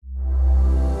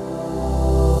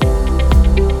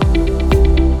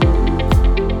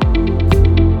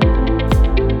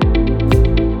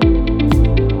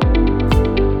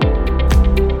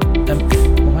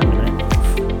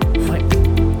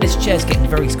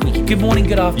squeaky. Good morning,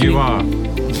 good afternoon. You are.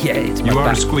 Yeah, it's my You are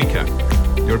back. a squeaker.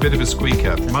 You're a bit of a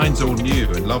squeaker. Mine's all new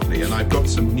and lovely, and I've got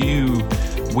some new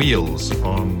wheels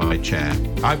on my chair.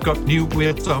 I've got new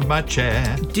wheels on my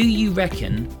chair. Do you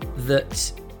reckon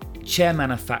that chair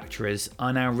manufacturers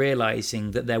are now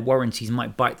realising that their warranties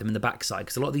might bite them in the backside?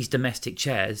 Because a lot of these domestic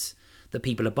chairs that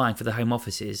people are buying for the home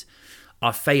offices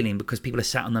are failing because people are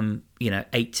sat on them,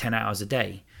 8-10 hours a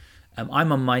day.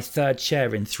 I'm on my third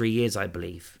chair in 3 years, I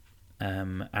believe.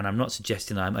 And I'm not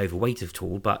suggesting I'm overweight at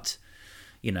all, but,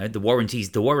 the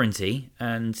warranty's the warranty.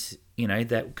 And,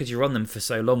 that because you're on them for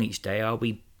so long each day, are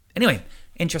we... Anyway,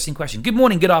 interesting question. Good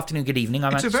morning, good afternoon, good evening.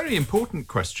 It's a very important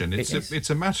question. It's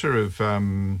a matter of,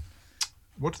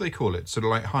 what do they call it? Sort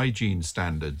of like hygiene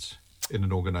standards in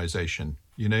an organisation.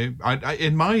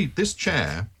 This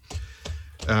chair...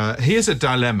 here's a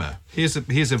dilemma. Here's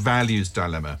a values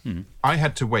dilemma. I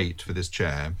had to wait for this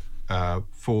chair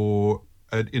for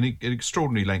an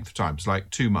extraordinary length of time. It's like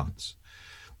 2 months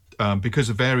because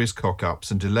of various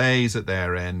cock-ups and delays at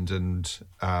their end. And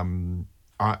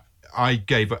I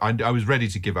was ready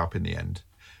to give up in the end.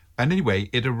 And anyway,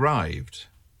 it arrived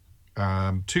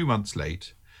 2 months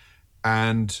late,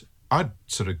 and I'd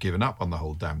sort of given up on the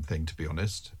whole damn thing, to be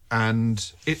honest.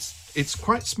 And it's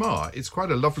quite smart. It's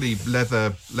quite a lovely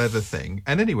leather thing.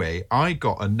 And anyway, I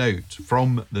got a note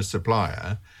from the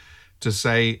supplier to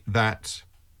say that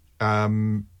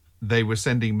they were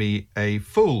sending me a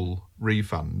full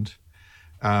refund,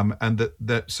 and that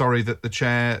the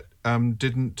chair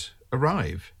didn't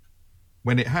arrive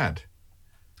when it had.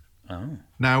 Oh.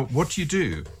 Now, what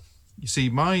do? You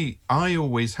see, I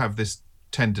always have this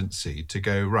tendency to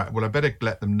go, right, well, I better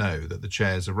let them know that the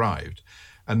chair's arrived.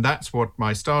 And that's what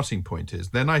my starting point is.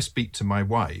 Then I speak to my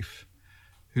wife,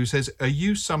 who says, are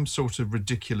you some sort of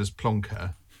ridiculous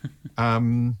plonker?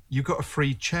 You got a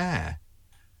free chair.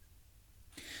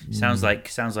 Sounds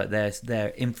like their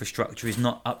infrastructure is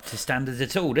not up to standards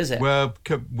at all, does it?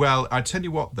 Well, I tell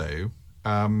you what, though,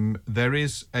 there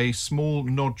is a small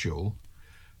nodule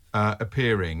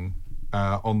appearing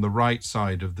on the right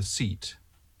side of the seat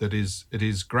that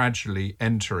is gradually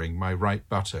entering my right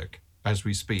buttock as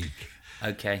we speak.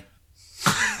 Okay.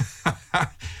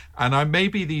 And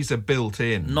maybe these are built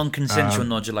in. Non-consensual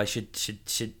nodule, I should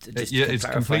just yeah, it's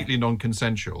clarify. completely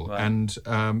non-consensual. Right. And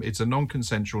it's a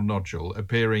non-consensual nodule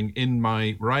appearing in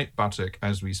my right buttock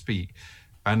as we speak.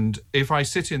 And if I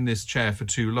sit in this chair for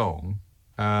too long,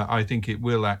 I think it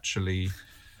will actually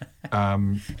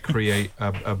create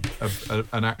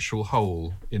an actual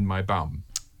hole in my bum.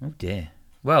 Oh dear.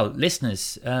 Well,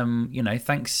 listeners,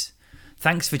 thanks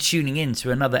for tuning in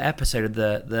to another episode of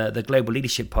the Global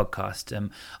Leadership Podcast.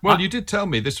 You did tell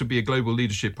me this would be a global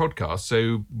leadership podcast,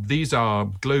 so these are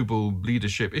global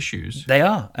leadership issues. They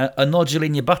are. A nodule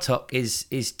in your buttock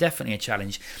is definitely a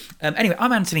challenge. Anyway,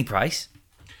 I'm Anthony Price.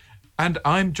 And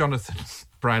I'm Jonathan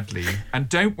Bradley. And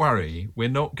don't worry, we're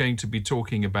not going to be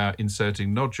talking about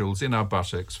inserting nodules in our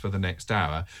buttocks for the next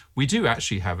hour. We do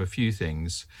actually have a few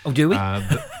things. Oh, do we?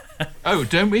 Oh,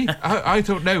 don't we? I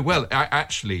thought, no. Well,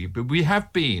 but we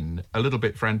have been a little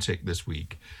bit frantic this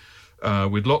week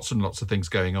with lots and lots of things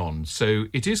going on. So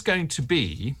it is going to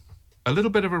be a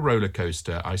little bit of a roller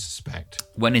coaster, I suspect.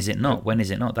 When is it not? When is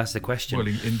it not? That's the question. Well,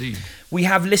 indeed. We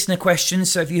have listener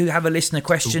questions, so if you have a listener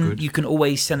question, you can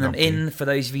always send them in. For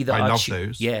those of you that I are... love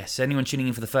those. Yes, anyone tuning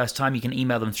in for the first time, you can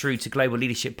email them through to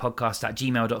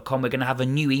globalleadershippodcast@gmail.com. We're going to have a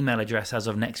new email address as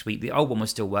of next week. The old one will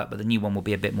still work, but the new one will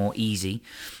be a bit more easy.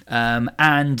 In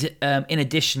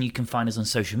addition, you can find us on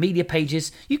social media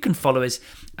pages. You can follow us.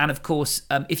 And of course,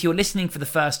 if you're listening for the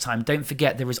first time, don't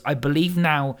forget there is, I believe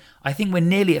now, I think we're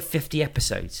nearly at 50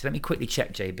 episodes. Let me quickly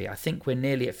check, JB. I think we're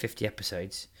nearly at 50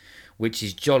 episodes, which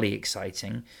is jolly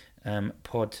exciting.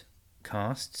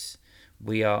 Podcasts.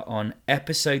 We are on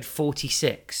episode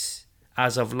 46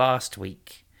 as of last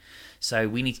week. So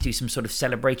we need to do some sort of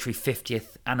celebratory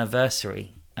 50th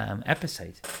anniversary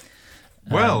episode.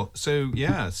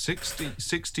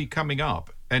 60 coming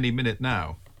up any minute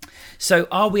now. So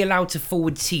are we allowed to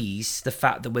forward tease the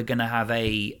fact that we're going to have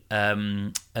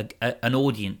an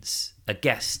audience, a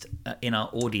guest in our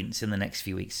audience in the next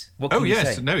few weeks? What can we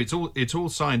say? No, it's all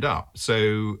signed up.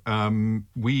 So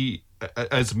we,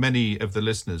 as many of the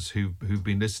listeners who've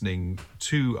been listening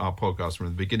to our podcast from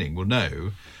the beginning will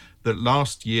know, that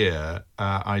last year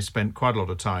I spent quite a lot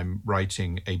of time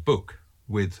writing a book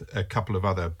with a couple of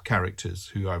other characters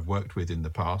who I've worked with in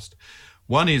the past.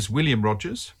 One is William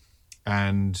Rogers,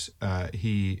 and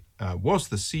he was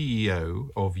the CEO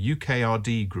of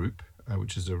UKRD Group,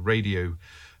 which is a radio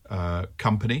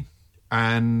company.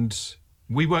 And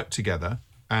we worked together,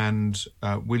 and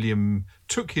William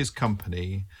took his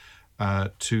company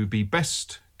to be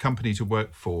best company to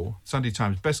work for, Sunday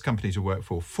Times best company to work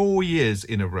for, 4 years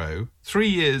in a row, 3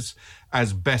 years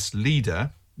as best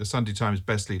leader, the Sunday Times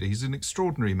best leader. He's an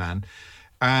extraordinary man.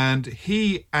 And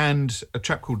he and a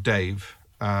chap called Dave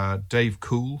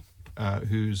Cool,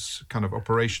 who's kind of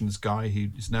operations guy,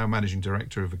 he is now managing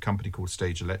director of a company called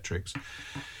Stage Electrics.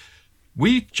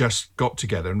 We just got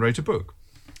together and wrote a book.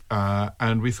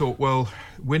 And we thought, well,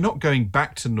 we're not going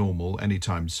back to normal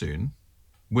anytime soon.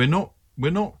 We're not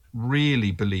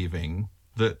really believing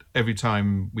that every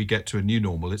time we get to a new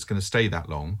normal, it's going to stay that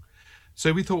long.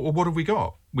 So we thought, well, what have we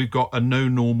got? We've got a no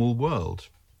normal world.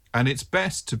 And it's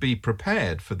best to be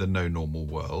prepared for the no normal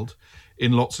world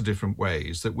in lots of different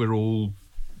ways that we're all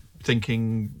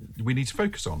thinking we need to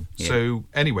focus on. Yeah. So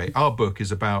anyway, our book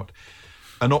is about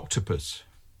an octopus.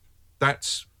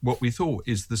 That's what we thought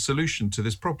is the solution to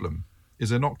this problem,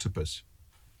 is an octopus.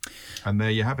 And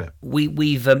there you have it.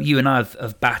 We've you and I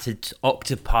have battered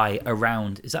octopi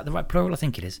around. Is that the right plural? I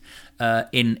think it is.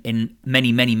 In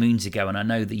many moons ago, and I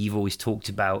know that you've always talked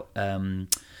about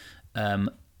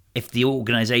if the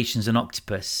organisation's an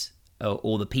octopus,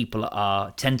 or the people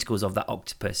are tentacles of that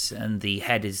octopus, and the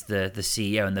head is the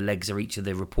CEO, and the legs are each of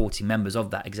the reporting members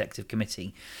of that executive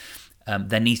committee.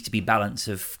 There needs to be balance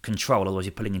of control, otherwise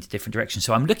you're pulling into different directions.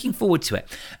 So I'm looking forward to it.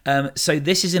 So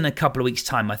this is in a couple of weeks'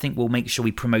 time. I think we'll make sure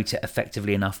we promote it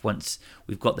effectively enough once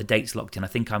we've got the dates locked in. I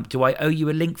think do I owe you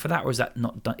a link for that, or is that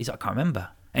not done? I can't remember.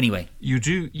 Anyway, you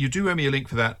do owe me a link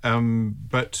for that.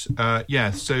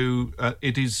 So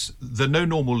it is The No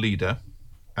Normal Leader.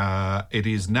 It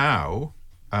is now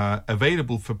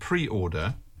available for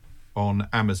pre-order on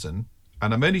Amazon,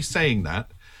 and I'm only saying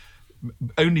that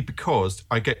only because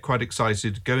I get quite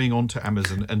excited going onto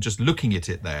Amazon and just looking at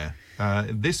it there.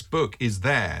 This book is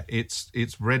there. It's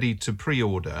ready to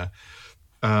pre-order,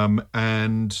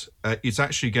 and it's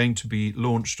actually going to be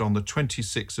launched on the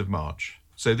 26th of March.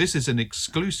 So this is an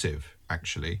exclusive,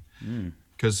 actually,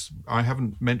 because I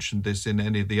haven't mentioned this in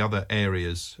any of the other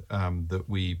areas that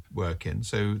we work in.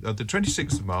 So the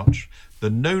 26th of March,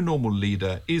 The No Normal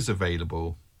Leader is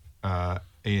available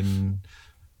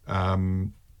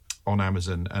on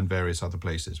Amazon and various other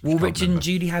places. Will Richard and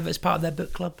Judy have it as part of their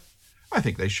book club? I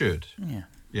think they should.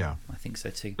 Yeah, I think so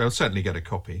too. They'll certainly get a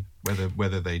copy.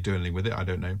 Whether they do anything with it, I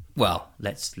don't know. Well,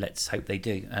 let's hope they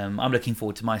do. I'm looking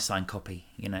forward to my signed copy.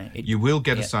 You will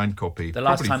get a signed copy,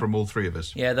 probably from all three of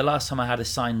us. Yeah, the last time I had a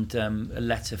signed a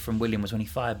letter from William was when he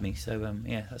fired me. So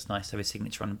that's nice to have his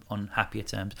signature on happier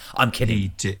terms. I'm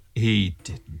kidding. He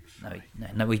didn't.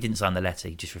 No, he didn't sign the letter.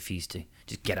 He just refused to.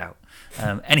 Just get out.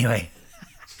 Anyway.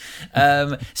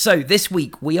 So this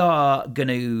week we are going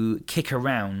to kick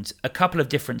around a couple of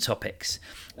different topics.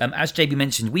 As JB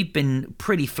mentioned, we've been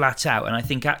pretty flat out, and I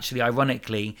think actually,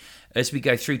 ironically, as we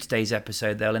go through today's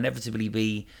episode, there'll inevitably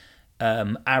be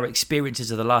our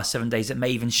experiences of the last 7 days that may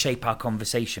even shape our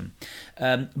conversation.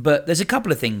 But there's a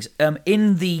couple of things.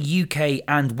 In the UK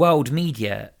and world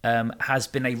media has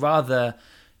been a rather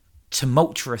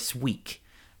tumultuous week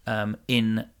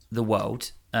in the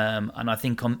world. And I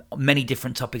think on many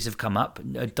different topics have come up,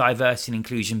 diversity and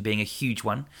inclusion being a huge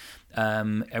one,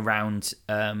 around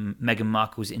Meghan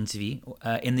Markle's interview.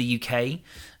 In the UK,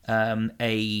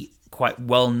 a quite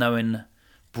well-known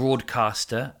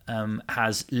broadcaster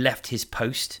has left his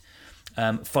post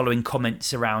following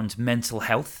comments around mental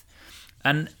health.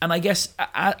 And I guess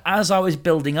as I was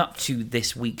building up to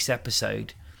this week's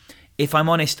episode, if I'm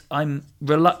honest, I'm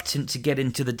reluctant to get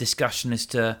into the discussion as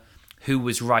to who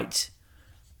was right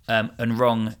and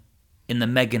wrong in the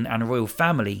Meghan and royal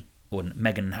family, or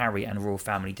Meghan and Harry and royal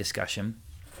family discussion.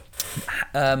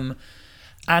 And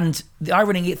the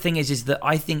ironic thing is that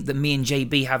I think that me and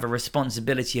JB have a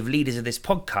responsibility of leaders of this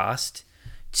podcast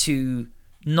to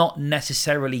not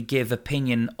necessarily give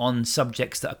opinion on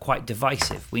subjects that are quite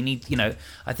divisive. We need,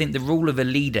 I think the rule of a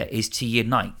leader is to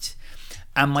unite.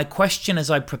 And my question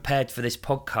as I prepared for this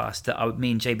podcast that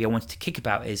me and JB I wanted to kick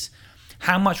about is,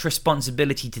 how much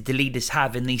responsibility do the leaders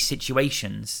have in these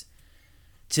situations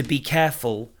to be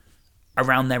careful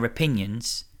around their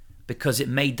opinions, because it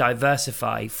may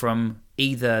diversify from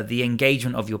either the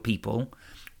engagement of your people,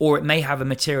 or it may have a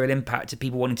material impact to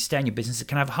people wanting to stay in your business that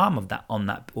can have harm of that on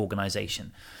that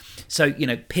organisation. So,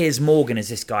 Piers Morgan is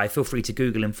this guy. Feel free to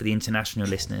Google him for the international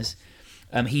listeners.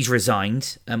 He's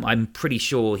resigned. I'm pretty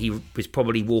sure he was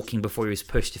probably walking before he was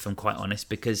pushed, if I'm quite honest,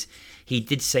 because he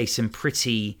did say some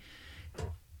pretty...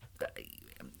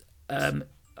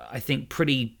 I think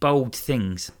pretty bold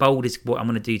things. Bold is what I'm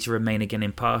going to do to remain again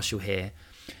impartial here.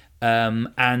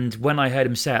 And when I heard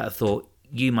him say it, I thought,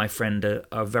 you, my friend,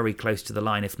 are very close to the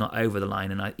line, if not over the line.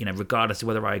 And regardless of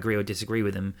whether I agree or disagree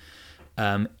with him,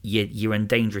 you're in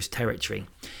dangerous territory.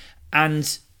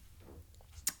 And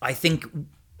I think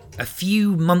a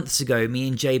few months ago, me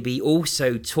and JB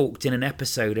also talked in an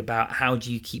episode about how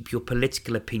do you keep your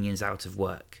political opinions out of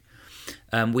work.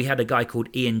 We had a guy called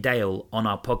Ian Dale on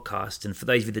our podcast, and for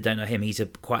those of you that don't know him, he's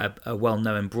quite a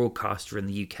well-known broadcaster in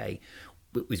the UK.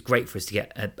 It was great for us to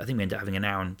get, I think we ended up having an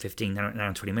hour and 15, an hour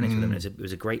and 20 minutes with him. It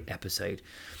was a great episode.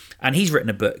 And he's written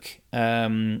a book,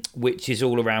 which is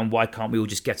all around why can't we all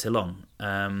just get along?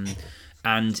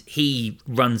 And he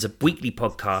runs a weekly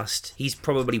podcast. He's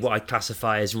probably what I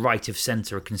classify as right of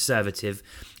centre, a conservative.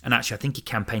 And actually, I think he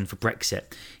campaigned for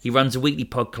Brexit. He runs a weekly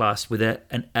podcast with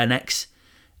an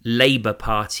ex-Labour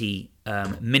Party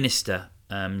minister,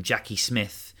 Jackie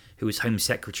Smith, who was Home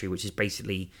Secretary, which is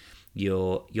basically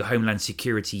your Homeland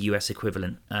Security US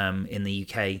equivalent in the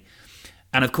UK.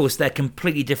 And of course, they're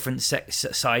completely different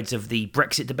sides of the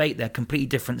Brexit debate. They're completely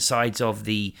different sides of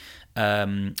the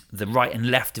right and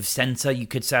left of centre. You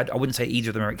could say, I wouldn't say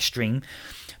either of them are extreme,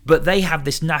 but they have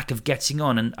this knack of getting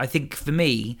on. And I think for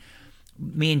me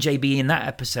and JB in that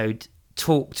episode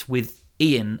talked with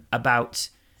Ian about,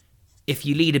 if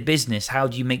you lead a business, how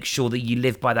do you make sure that you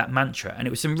live by that mantra? And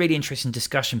it was some really interesting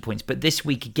discussion points. But this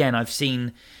week, again, I've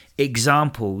seen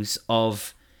examples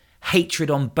of hatred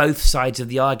on both sides of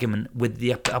the argument with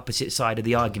the opposite side of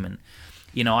the argument.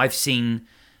 You know, I've seen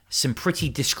some pretty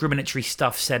discriminatory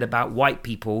stuff said about white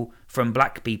people from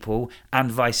black people and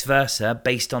vice versa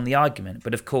based on the argument.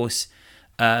 But of course,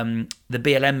 the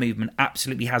BLM movement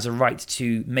absolutely has a right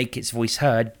to make its voice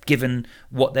heard given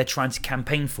what they're trying to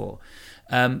campaign for.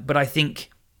 But I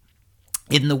think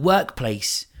in the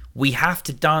workplace, we have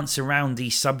to dance around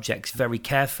these subjects very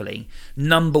carefully.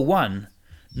 Number one,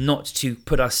 not to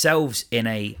put ourselves in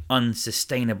a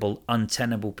unsustainable,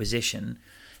 untenable position.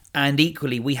 And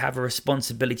equally, we have a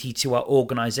responsibility to our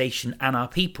organisation and our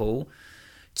people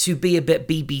to be a bit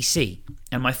BBC.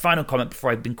 And my final comment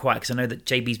before I've been quiet, because I know that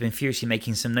JB's been furiously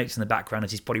making some notes in the background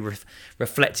as he's probably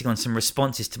reflecting on some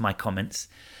responses to my comments.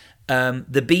 The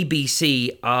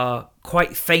BBC are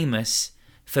quite famous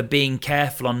for being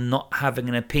careful on not having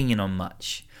an opinion on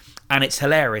much. And it's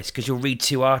hilarious because you'll read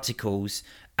two articles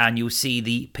and you'll see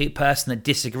the person that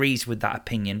disagrees with that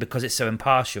opinion, because it's so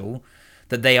impartial,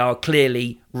 that they are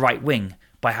clearly right-wing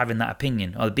by having that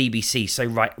opinion. Or the BBC, so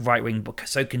right-wing,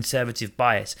 so conservative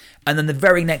bias. And then the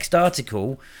very next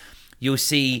article, you'll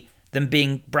see them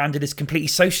being branded as completely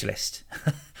socialist.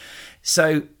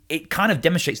 So it kind of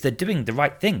demonstrates they're doing the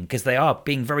right thing, because they are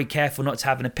being very careful not to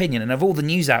have an opinion. And of all the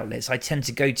news outlets I tend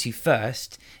to go to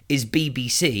first is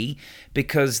BBC,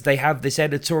 because they have this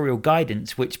editorial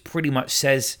guidance which pretty much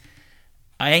says,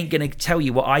 I ain't going to tell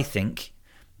you what I think,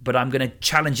 but I'm going to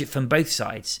challenge it from both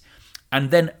sides.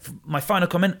 And then my final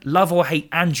comment, love or hate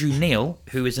Andrew Neil,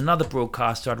 who is another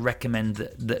broadcaster I'd recommend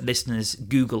that listeners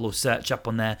Google or search up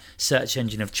on their search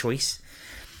engine of choice.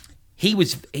 He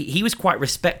was quite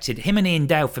respected. Him and Ian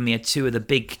Dale, for me, are two of the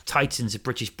big titans of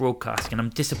British broadcasting. And I'm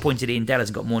disappointed Ian Dale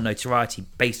hasn't got more notoriety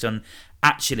based on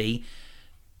actually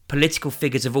political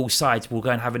figures of all sides will go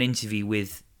and have an interview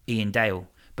with Ian Dale.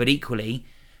 But equally,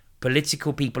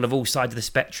 political people of all sides of the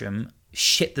spectrum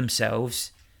shit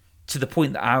themselves to the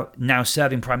point that our now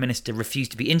serving Prime Minister refused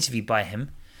to be interviewed by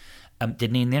him.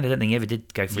 Didn't he in the end? I don't think he ever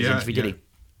did go for his interview, did he?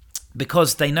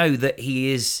 Because they know that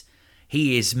he is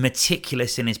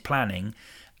meticulous in his planning,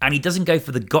 and he doesn't go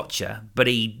for the gotcha, but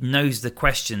he knows the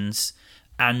questions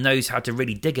and knows how to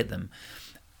really dig at them.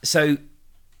 So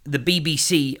the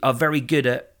BBC are very good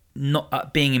at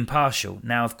not being impartial.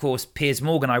 Now, of course, Piers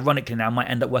Morgan, ironically now, might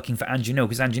end up working for Andrew Neil,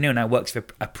 because Andrew Neil now works for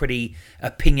a pretty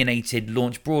opinionated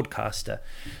launch broadcaster.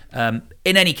 In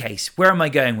any case, where am I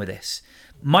going with this?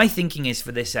 My thinking is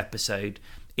for this episode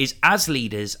is, as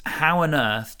leaders, how on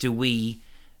earth do we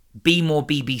be more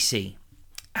BBC?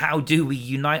 How do we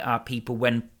unite our people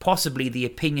when possibly the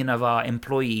opinion of our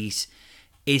employees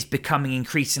is becoming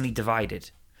increasingly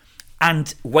divided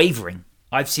and wavering?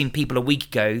 I've seen people a week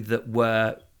ago that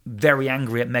were very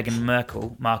angry at Meghan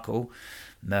Markle,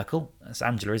 that's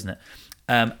Angela, isn't it?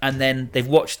 And then they've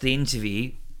watched the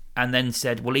interview and then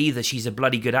said, well, either she's a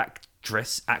bloody good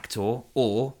actor,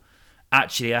 or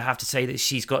actually I have to say that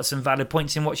she's got some valid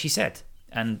points in what she said.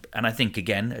 And I think,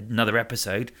 again, another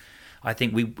episode, I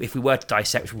think if we were to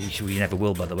dissect, which we never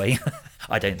will, by the way,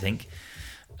 I don't think.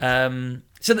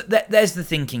 So there's the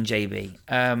thinking, JB.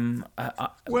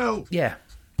 Yeah.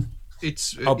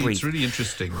 It's really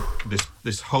interesting,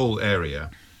 this whole area.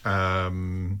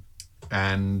 And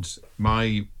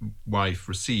my wife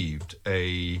received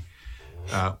a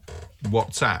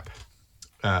WhatsApp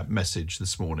message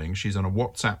this morning. She's on a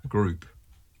WhatsApp group,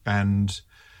 and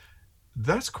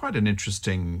that's quite an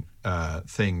interesting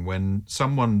thing when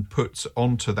someone puts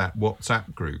onto that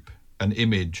WhatsApp group an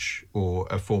image or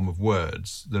a form of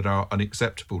words that are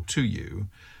unacceptable to you,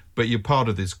 but you're part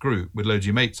of this group with loads of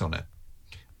your mates on it.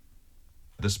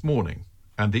 This morning,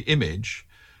 and the image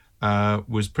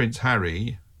was Prince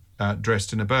Harry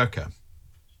dressed in a burqa.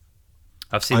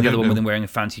 I've seen the other one with him wearing a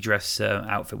fancy dress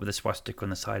outfit with a swastika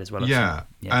on the side as well. Yeah.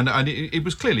 And it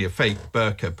was clearly a fake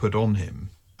burqa put on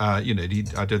him. I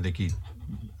don't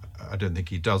think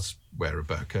he does wear a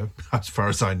burqa, as far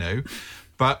as I know.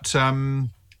 But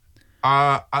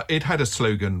it had a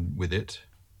slogan with it,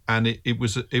 and it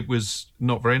was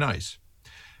not very nice.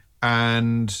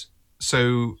 And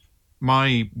so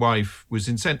my wife was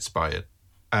incensed by it,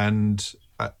 and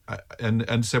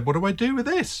said, "What do I do with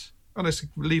this?" And I said,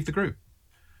 "Leave the group.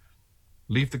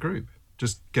 Leave the group.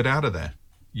 Just get out of there.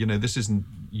 This isn't.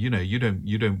 You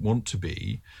don't want to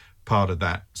be part of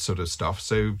that sort of stuff.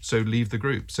 So leave the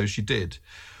group." So she did.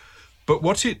 But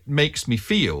what it makes me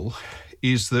feel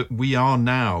is that we are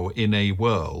now in a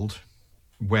world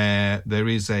where there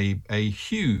is a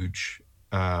huge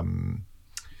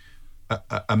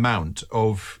amount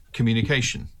of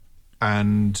communication,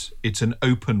 and it's an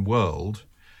open world,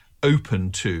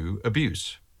 open to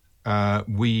abuse.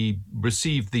 We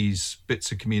receive these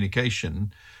bits of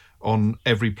communication on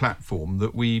every platform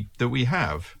that we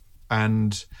have,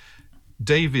 and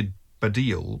David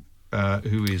Baddiel,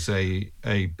 who is a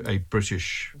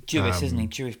British Jewish, isn't he?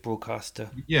 Jewish broadcaster.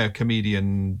 Yeah,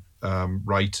 comedian,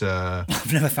 writer.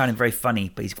 I've never found him very funny,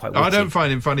 but he's quite witty. I don't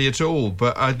find him funny at all.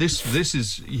 But this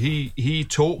is he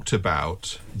talked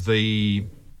about the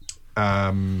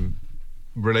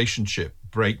relationship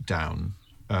breakdown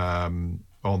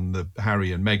on the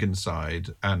Harry and Meghan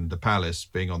side, and the palace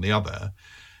being on the other,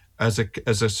 as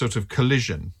a sort of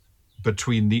collision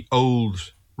between the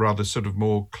old, rather sort of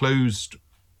more closed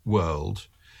world,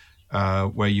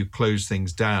 where you close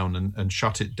things down and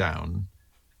shut it down,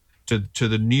 to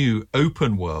the new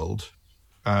open world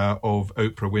of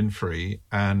Oprah Winfrey,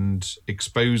 and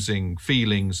exposing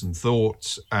feelings and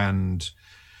thoughts and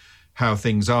how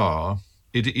things are.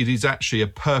 It is actually a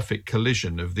perfect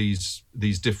collision of these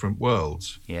different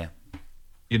worlds. Yeah.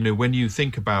 When you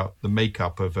think about the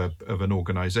makeup of an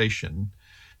organization,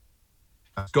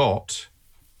 it's got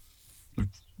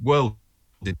world.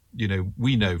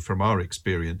 We know from our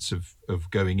experience of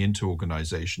going into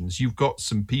organizations, you've got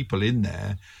some people in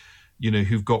there,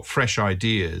 who've got fresh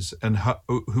ideas and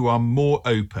who are more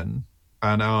open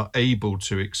and are able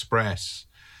to express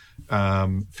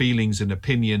feelings and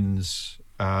opinions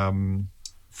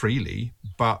freely,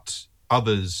 but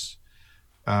others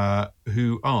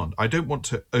who aren't. I don't want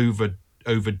to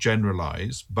over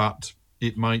generalize, but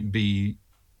it might be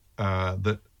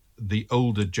that the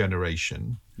older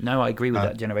generation. No, I agree with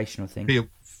that generational thing.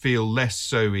 Feel less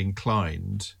so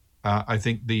inclined. I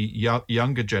think the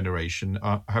younger generation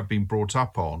have been brought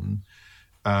up on,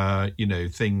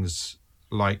 things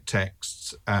like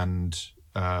texts and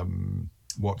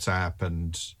WhatsApp,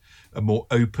 and a more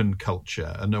open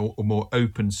culture and a more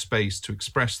open space to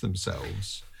express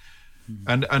themselves.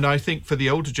 And I think for the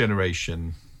older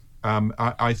generation,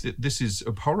 I think this is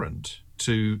abhorrent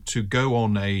to go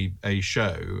on a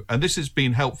show, and this has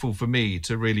been helpful for me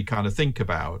to really kind of think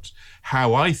about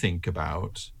how I think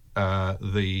about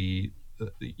the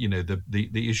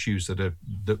issues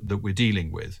that we're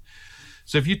dealing with.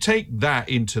 So if you take that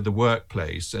into the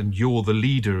workplace and you're the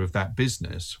leader of that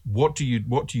business, what do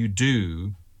you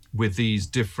do with these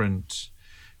different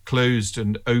closed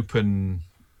and open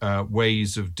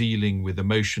ways of dealing with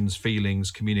emotions,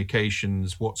 feelings,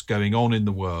 communications, what's going on in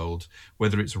the world,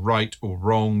 whether it's right or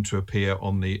wrong to appear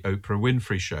on the Oprah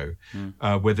Winfrey show,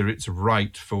 whether it's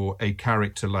right for a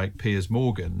character like Piers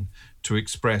Morgan to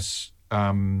express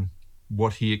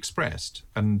what he expressed.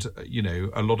 And,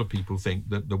 a lot of people think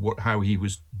that how he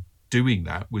was doing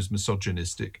that was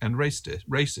misogynistic and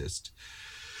racist.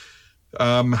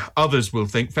 Others will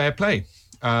think fair play.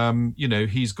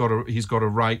 He's got a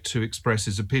right to express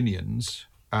his opinions,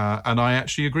 and I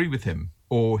actually agree with him.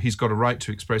 Or he's got a right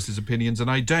to express his opinions,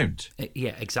 and I don't.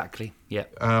 Yeah, exactly. Yeah.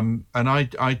 And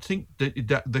I think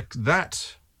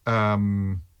that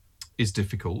is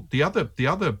difficult. The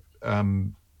other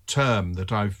term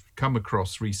that I've come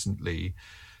across recently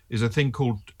is a thing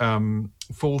called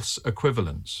false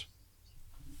equivalence.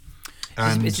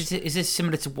 And is this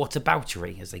similar to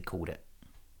whataboutery, as they called it?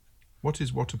 What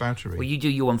is whataboutery? Well, you do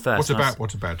your one first.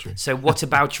 Whataboutery? So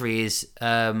whataboutery is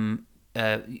I'm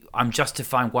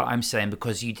justifying what I'm saying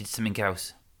because you did something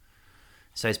else.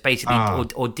 So it's basically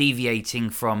or deviating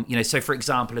from, so for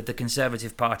example, if the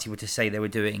Conservative Party were to say they were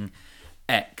doing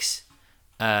X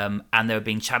and they were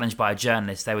being challenged by a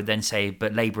journalist, they would then say,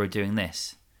 but Labour are doing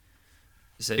this.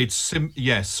 So it's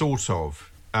sort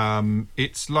of.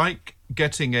 It's like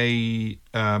getting a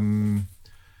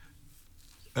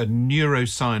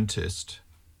neuroscientist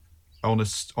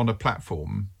on a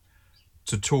platform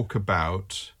to talk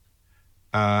about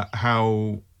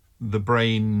how the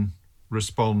brain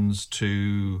responds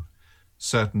to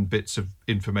certain bits of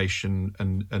information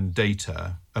and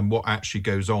data and what actually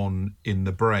goes on in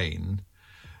the brain,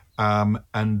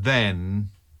 and then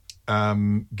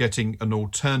getting an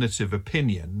alternative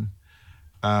opinion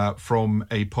from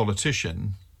a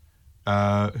politician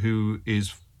who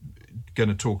is going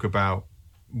to talk about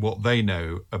what they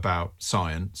know about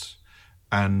science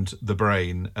and the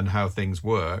brain and how things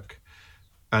work.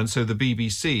 And so the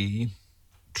BBC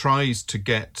tries to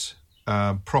get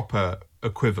proper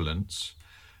equivalence,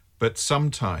 but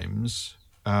sometimes,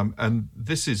 and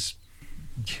this is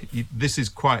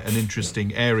quite an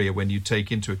interesting area when you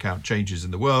take into account changes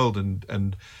in the world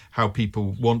and how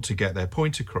people want to get their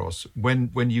point across.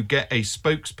 When you get a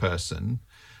spokesperson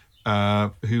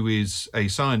who is a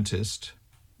scientist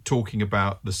talking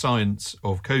about the science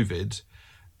of COVID,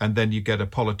 and then you get a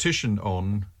politician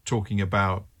on talking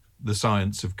about the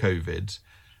science of COVID,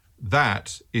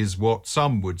 that is what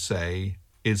some would say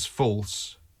is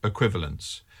false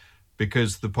equivalence,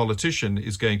 because the politician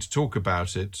is going to talk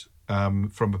about it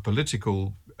from a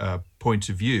political point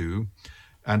of view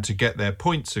and to get their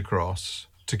points across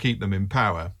to keep them in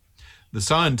power. The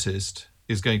scientist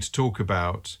is going to talk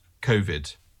about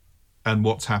COVID and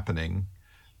what's happening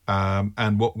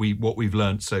and what we've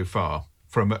learned so far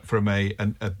from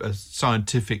a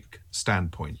scientific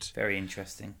standpoint. Very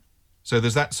interesting. So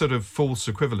there's that sort of false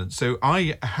equivalence. So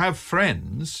I have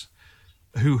friends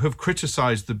who have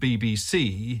criticised the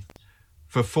BBC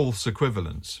for false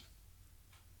equivalence.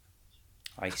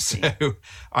 I see. So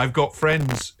I've got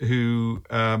friends who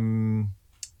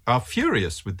are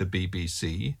furious with the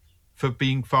BBC for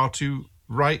being far too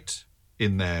right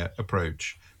in their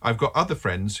approach. I've got other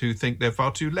friends who think they're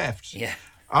far too left. Yeah.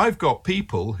 I've got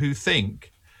people who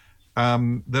think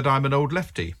that I'm an old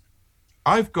lefty.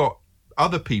 I've got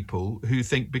other people who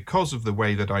think because of the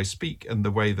way that I speak and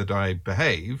the way that I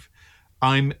behave,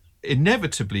 I'm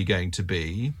inevitably going to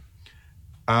be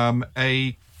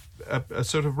a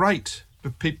sort of right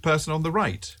person on the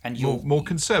right, and more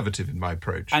conservative in my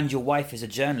approach. And your wife is a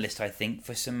journalist, I think,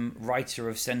 for some writer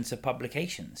of centre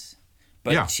publications,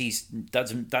 but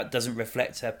that doesn't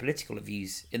reflect her political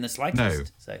views in the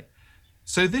slightest. No.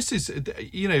 So this is,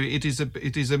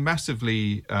 it is a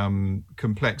massively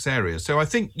complex area. So I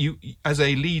think you, as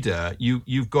a leader,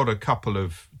 you've got a couple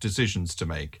of decisions to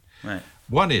make. Right.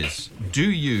 One is, do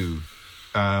you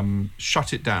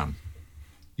shut it down?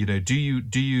 Do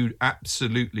you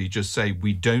absolutely just say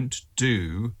we don't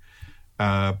do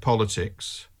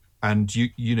politics, and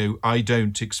I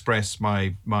don't express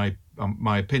my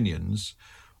opinions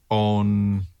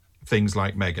on things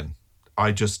like Meghan.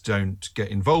 I just don't get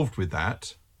involved with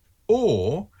that.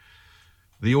 Or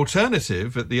the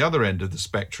alternative at the other end of the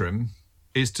spectrum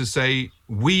is to say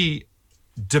we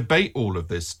debate all of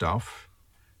this stuff.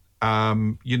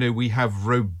 We have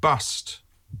robust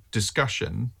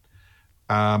discussion.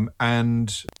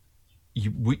 And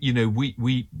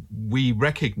we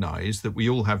recognise that we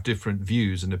all have different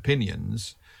views and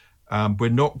opinions. We're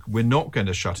not going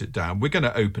to shut it down. We're going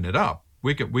to open it up.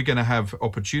 We're going to have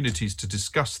opportunities to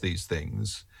discuss these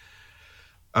things.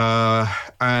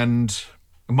 And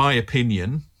my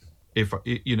opinion, if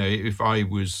I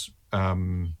was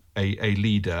a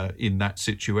leader in that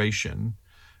situation,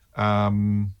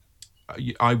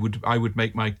 I would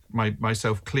make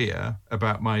myself clear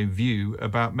about my view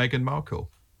about Meghan Markle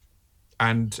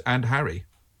and Harry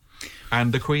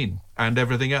and the Queen and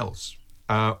everything else,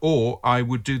 or I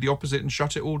would do the opposite and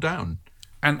shut it all down.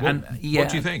 What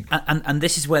do you think? And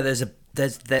this is where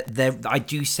I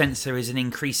do sense there is an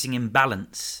increasing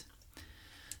imbalance.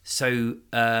 So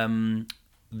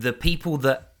the people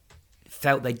that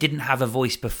felt they didn't have a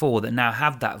voice before that now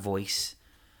have that voice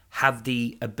have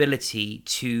the ability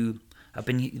to. I've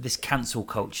been this cancel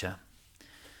culture,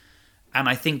 and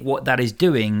I think what that is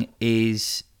doing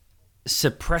is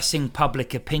suppressing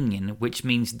public opinion, which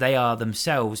means they are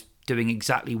themselves doing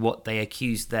exactly what they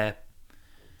accuse their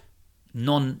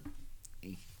I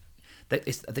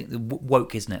think the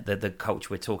woke, isn't it? The culture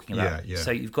we're talking about. Yeah.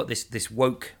 So you've got this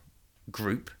woke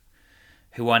group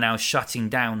who are now shutting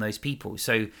down those people.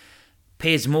 So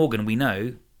Piers Morgan, we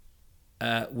know,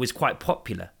 was quite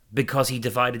popular because he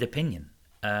divided opinion.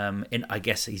 I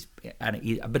guess he's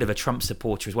a bit of a Trump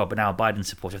supporter as well, but now a Biden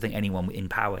supporter. I think anyone in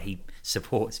power he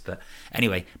supports. But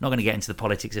anyway, not going to get into the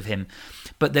politics of him.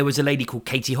 But there was a lady called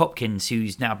Katie Hopkins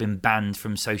who's now been banned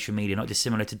from social media, not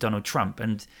dissimilar to Donald Trump.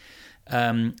 And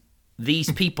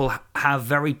these people have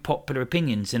very popular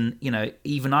opinions, and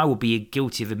even I will be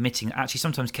guilty of admitting. Actually,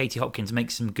 sometimes Katie Hopkins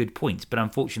makes some good points, but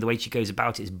unfortunately, the way she goes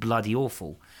about it is bloody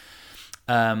awful.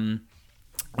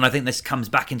 And I think this comes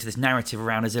back into this narrative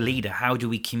around, as a leader, how do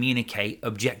we communicate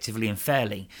objectively and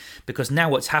fairly? Because now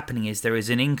what's happening is there is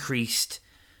an increased.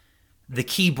 The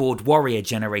keyboard warrior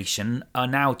generation are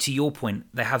now, to your point,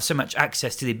 they have so much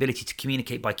access to the ability to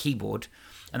communicate by keyboard.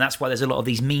 And that's why there's a lot of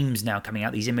these memes now coming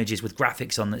out, these images with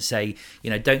graphics on that say,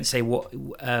 don't say what,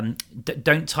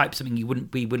 don't type something you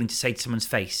wouldn't be willing to say to someone's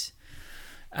face.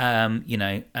 And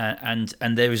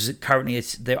there is currently,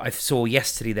 I saw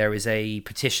yesterday, there is a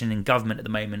petition in government at the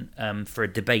moment for a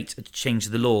debate to change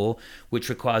the law, which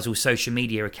requires all social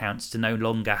media accounts to no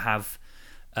longer have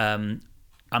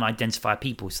unidentified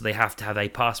people. So they have to have a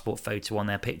passport photo on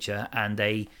their picture, and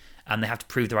they have to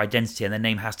prove their identity, and their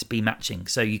name has to be matching.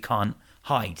 So you can't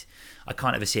hide. I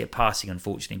can't ever see it passing,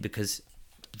 unfortunately, because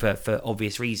for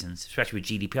obvious reasons, especially with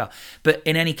GDPR. But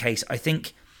in any case, I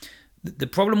think the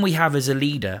problem we have as a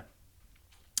leader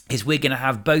is we're going to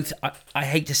have both. I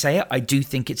hate to say it, I do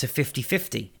think it's a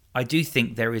 50-50. I do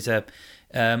think there is a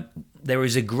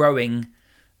growing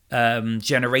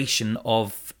generation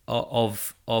of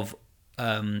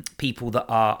people that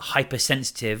are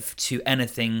hypersensitive to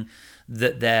anything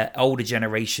that their older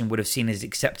generation would have seen as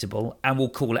acceptable, and will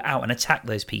call it out and attack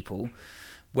those people,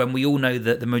 when we all know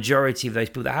that the majority of those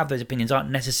people that have those opinions aren't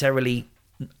necessarily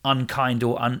unkind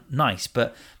or unnice,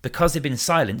 but because they've been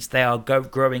silenced, they are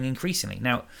growing increasingly.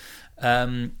 Now,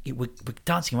 we're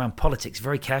dancing around politics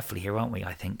very carefully here, aren't we?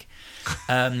 I think,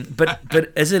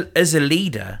 but as a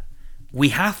leader, we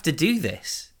have to do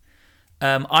this.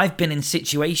 I've been in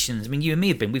situations. I mean, you and me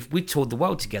have been. We've toured the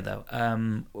world together,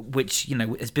 which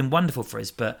has been wonderful for us.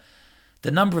 But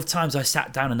the number of times I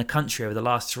sat down in the country over the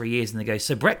last 3 years, and they go,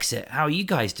 "So Brexit, how are you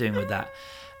guys doing with that?"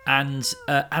 And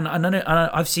I know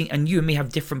I've seen, and you and me have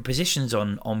different positions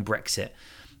on Brexit,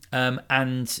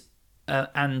 and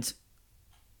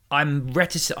I'm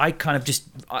reticent. I kind of just,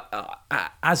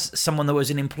 as someone that was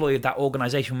an employee of that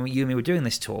organisation when you and me were doing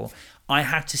this tour, I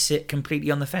had to sit completely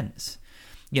on the fence.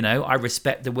 I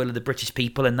respect the will of the British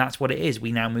people, and that's what it is.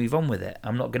 We now move on with it.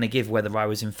 I'm not going to give whether I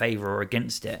was in favour or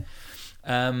against it.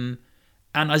 And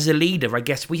as a leader, I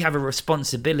guess we have a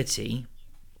responsibility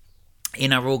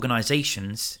in our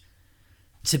organisations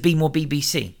to be more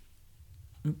BBC.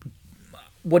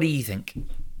 What do you think?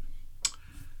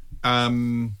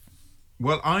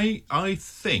 Well, I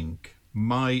think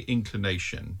my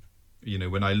inclination,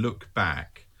 when I look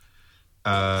back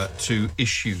to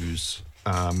issues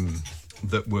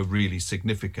that were really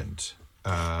significant,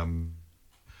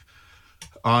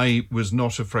 I was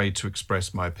not afraid to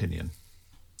express my opinion,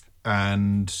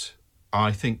 and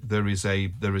I think there is a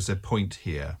point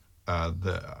here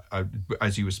that,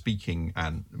 as you were speaking,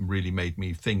 and really made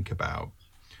me think about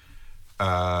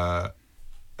a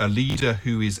leader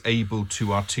who is able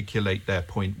to articulate their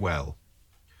point well,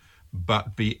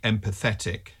 but be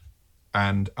empathetic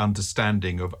and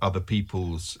understanding of other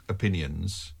people's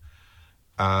opinions.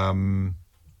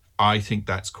 I think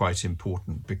that's quite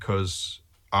important, because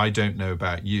I don't know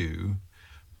about you,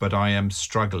 but I am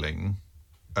struggling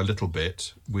a little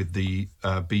bit with the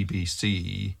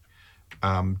BBC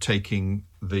taking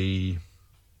the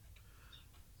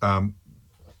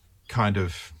kind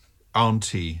of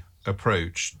auntie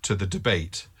approach to the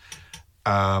debate.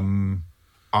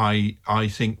 I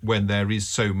think when there is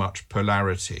so much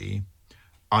polarity,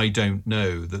 I don't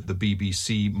know that the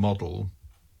BBC model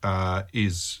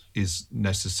is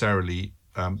necessarily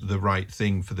the right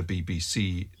thing for the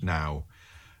BBC now.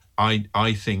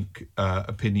 I think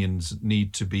opinions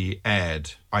need to be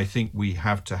aired. I think we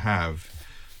have to have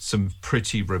some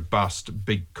pretty robust,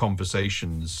 big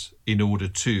conversations in order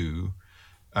to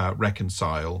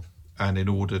reconcile and in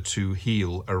order to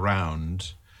heal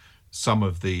around some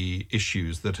of the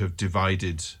issues that have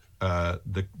divided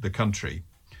the country.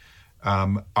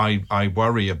 I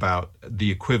worry about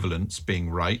the equivalence being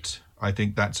right. I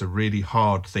think that's a really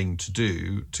hard thing to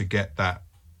do, to get that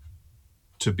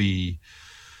to be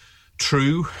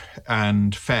true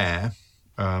and fair,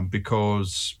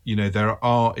 because there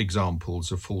are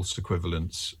examples of false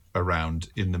equivalence around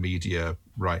in the media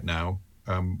right now,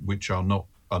 which are not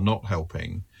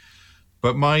helping.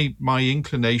 But my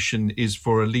inclination is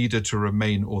for a leader to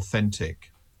remain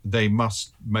authentic. They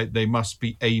must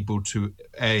be able to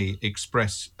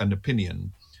express an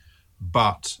opinion,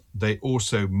 but they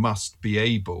also must be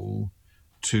able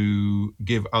to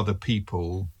give other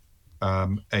people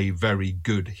a very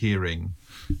good hearing,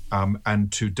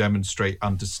 and to demonstrate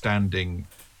understanding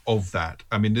of that.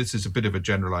 I mean, this is a bit of a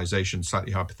generalization,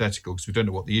 slightly hypothetical, because we don't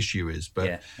know what the issue is, but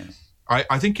yeah.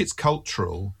 I think it's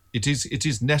cultural. It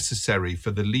is necessary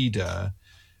for the leader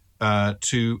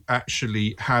to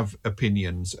actually have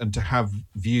opinions and to have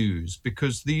views,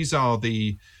 because these are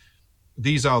the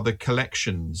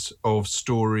collections of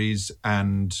stories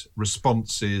and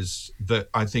responses that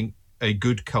I think a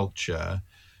good culture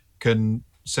can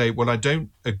say, well, I don't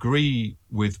agree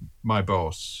with my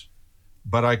boss,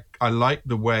 but I like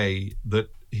the way that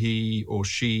he or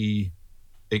she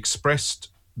expressed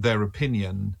their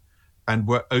opinion and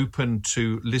were open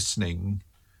to listening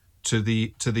to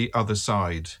the other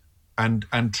side and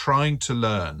trying to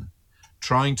learn,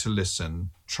 trying to listen,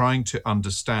 trying to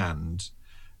understand,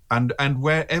 and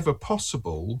wherever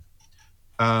possible,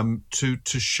 to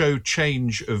show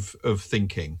change of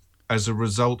thinking as a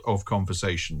result of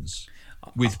conversations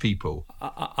with people.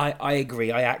 I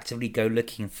agree. I actively go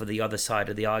looking for the other side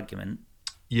of the argument.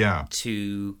 Yeah.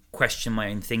 To question my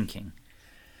own thinking.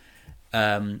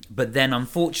 But then,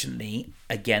 unfortunately,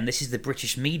 again, this is the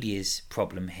British media's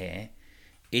problem here,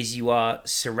 is you are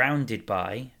surrounded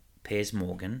by Piers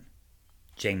Morgan,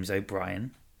 James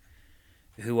O'Brien,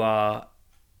 who are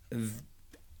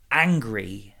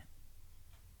angry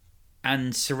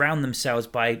and surround themselves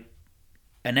by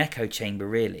an echo chamber,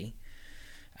 really.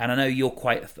 And I know you're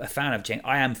quite a fan of James.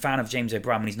 I am a fan of James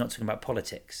O'Brien when he's not talking about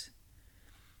politics,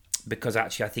 because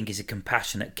actually I think he's a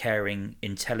compassionate, caring,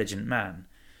 intelligent man.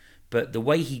 But the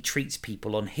way he treats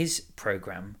people on his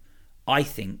programme, I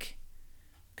think,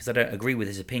 because I don't agree with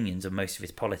his opinions on most of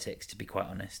his politics, to be quite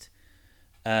honest,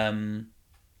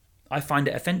 I find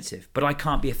it offensive. But I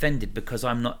can't be offended because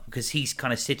I'm not, because he's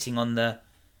kind of sitting on the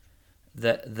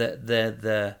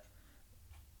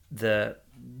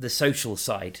social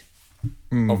side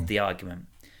of the argument.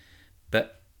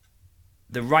 But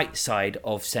the right side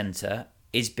of centre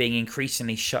is being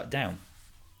increasingly shut down.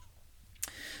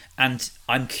 And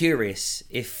I'm curious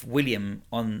if William,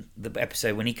 on the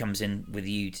episode when he comes in with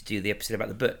you to do the episode about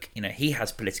the book, he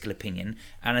has political opinion,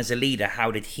 and as a leader, how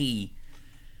did he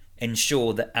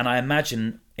ensure that? And I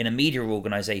imagine in a media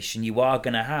organisation, you are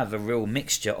going to have a real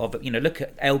mixture of, look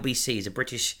at LBC, is a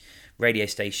British radio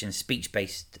station,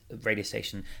 speech-based radio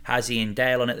station, has Ian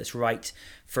Dale on it, that's right.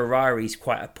 Ferrari's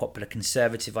quite a popular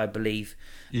conservative, I believe.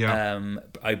 Yeah.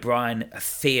 O'Brien, a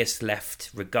fierce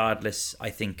left, regardless, I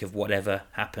think, of whatever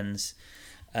happens.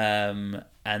 And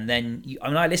then,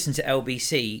 I listen to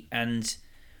LBC and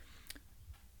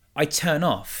I turn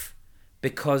off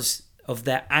because of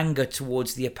their anger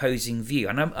towards the opposing view.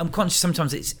 And I'm conscious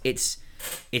sometimes it's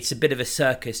a bit of a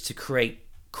circus to create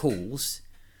calls.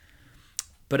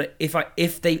 But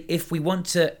if we want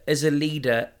to, as a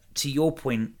leader, to your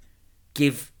point,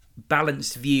 give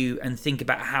balanced view and think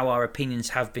about how our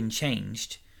opinions have been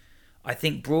changed, I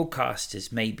think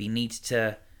broadcasters maybe need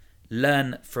to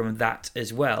learn from that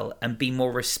as well and be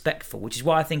more respectful, which is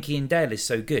why I think Ian Dale is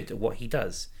so good at what he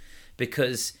does,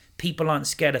 because people aren't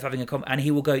scared of having a comment, and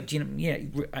he will go,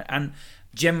 and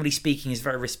generally speaking, is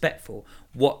very respectful.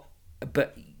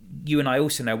 But you and I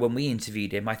also know when we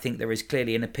interviewed him, I think there is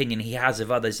clearly an opinion he has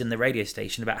of others in the radio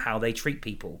station about how they treat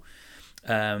people,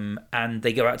 and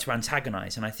they go out to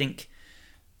antagonise. And I think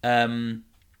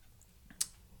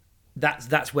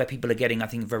that's where people are getting, I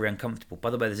think, very uncomfortable. By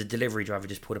the way, there's a delivery driver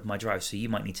just pulled up my drive, so you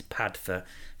might need to pad for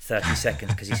 30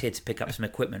 seconds because he's here to pick up some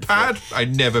equipment. Pad? I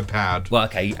never pad. Well,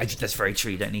 okay, that's very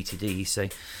true. You don't need to, do you? So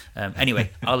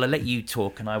anyway, I'll let you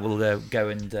talk and I will go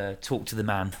and talk to the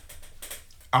man.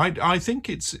 I think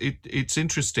it's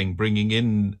interesting bringing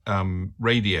in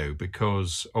radio,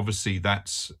 because obviously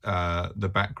that's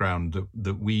the background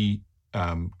that we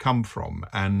come from,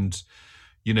 and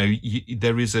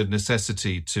there is a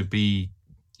necessity to be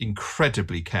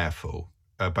incredibly careful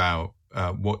about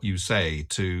what you say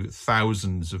to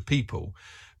thousands of people.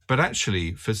 But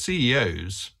actually, for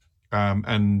CEOs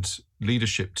and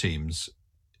leadership teams,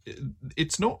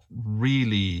 it's not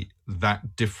really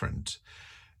that different.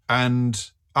 And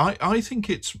I think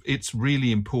it's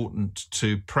really important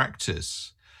to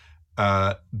practice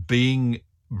being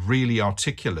really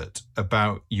articulate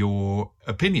about your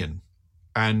opinion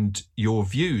and your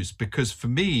views, because for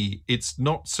me, it's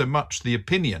not so much the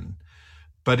opinion,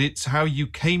 but it's how you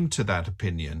came to that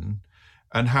opinion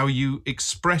and how you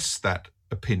express that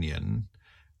opinion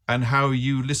and how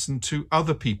you listen to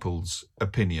other people's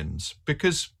opinions.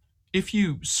 Because if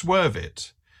you swerve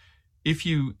it, if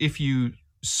you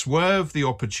swerve the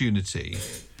opportunity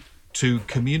to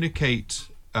communicate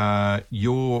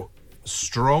your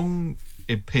strong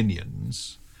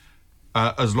opinions,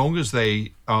 as long as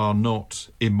they are not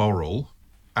immoral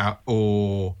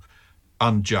or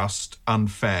unjust,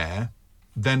 unfair,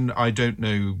 then I don't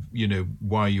know,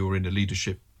 why you're in a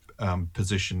leadership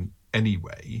position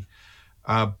anyway.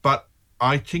 But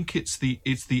I think it's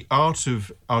the art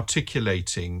of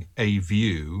articulating a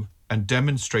view and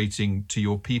demonstrating to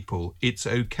your people it's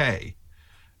okay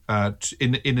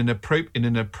in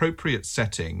an appropriate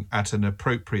setting at an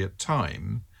appropriate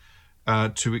time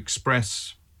to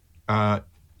express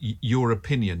your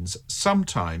opinions.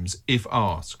 Sometimes, if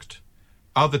asked,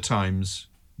 other times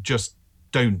just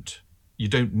don't. You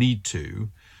don't need to.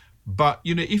 But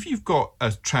if you've got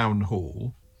a town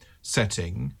hall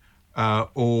setting,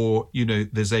 or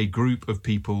there's a group of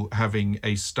people having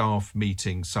a staff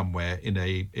meeting somewhere in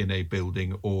a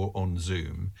building or on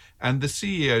Zoom, and the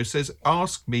CEO says,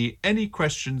 ask me any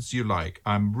questions you like,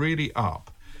 I'm really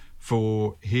up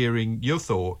for hearing your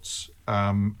thoughts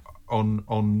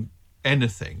on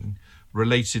anything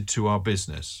related to our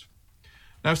business.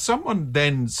 Now, if someone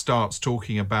then starts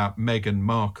talking about Meghan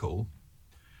Markle,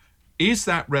 is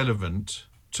that relevant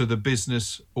to the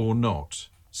business or not?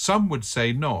 Some would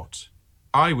say not.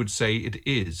 I would say it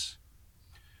is.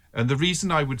 And the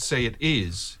reason I would say it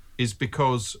is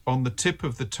because on the tip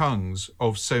of the tongues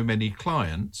of so many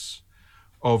clients,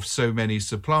 of so many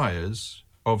suppliers,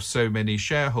 of so many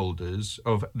shareholders,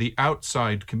 of the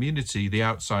outside community, the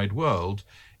outside world,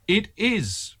 it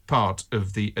is part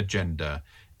of the agenda.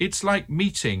 It's like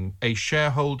meeting a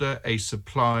shareholder, a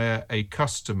supplier, a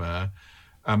customer,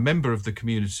 a member of the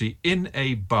community in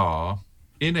a bar,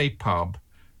 in a pub,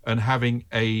 and having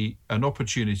an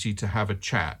opportunity to have a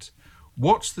chat.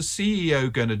 What's the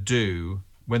CEO going to do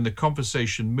when the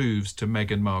conversation moves to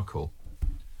Meghan Markle?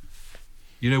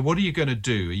 What are you going to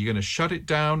do? Are you going to shut it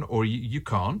down? Or you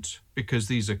can't, because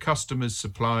these are customers,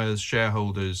 suppliers,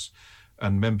 shareholders,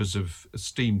 and members of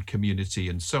esteemed community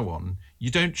and so on.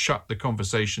 You don't shut the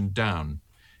conversation down.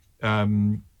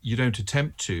 You don't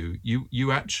attempt to.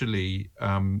 You actually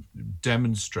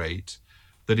demonstrate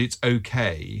that it's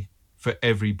okay for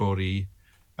everybody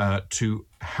to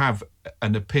have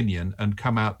an opinion and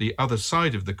come out the other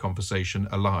side of the conversation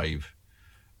alive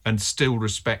and still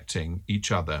respecting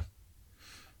each other.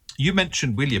 You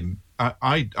mentioned William.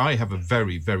 I have a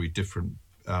very, very different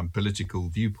political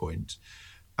viewpoint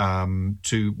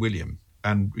to William.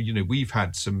 And, we've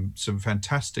had some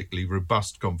fantastically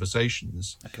robust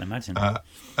conversations. I can imagine.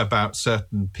 About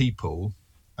certain people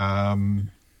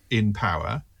in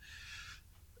power.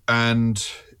 And,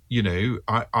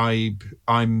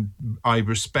 I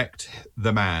respect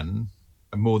the man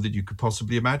more than you could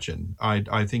possibly imagine.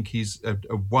 I think he's a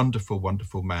wonderful,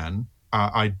 wonderful man.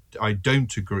 I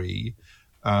don't agree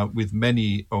with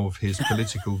many of his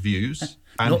political views,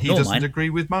 and he doesn't mine. agree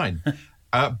with mine.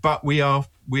 But we are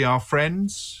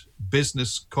friends,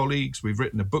 business colleagues. We've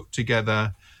written a book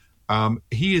together.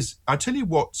 He is. I tell you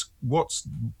what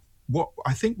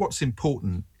I think what's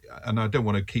important, and I don't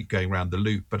want to keep going around the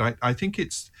loop, but I think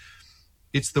it's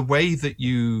the way that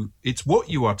it's what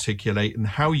you articulate and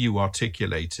how you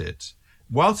articulate it.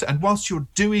 Whilst you're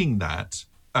doing that,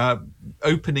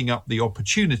 opening up the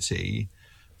opportunity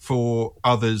for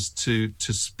others to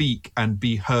speak and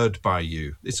be heard by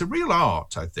you. It's a real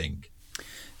art, I think.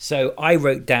 So I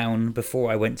wrote down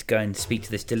before I went to go and speak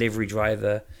to this delivery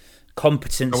driver,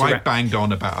 competence. I banged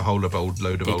on about a whole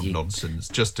load of old nonsense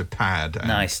just to pad.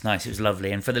 Nice. It was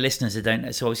lovely. And for the listeners that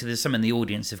don't, so obviously there's some in the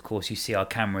audience, of course, you see our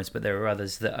cameras, but there are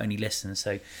others that only listen.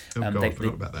 So I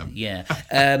forgot about them. Yeah.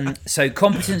 So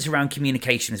competence around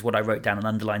communication is what I wrote down and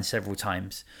underlined several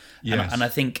times. Yes. And I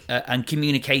think and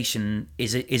communication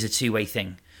is a two-way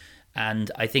thing.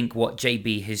 And I think what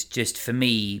JB has just, for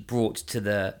me, brought to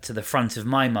the front of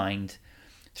my mind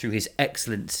through his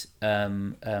excellent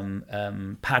padding,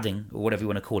 or whatever you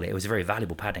want to call it was a very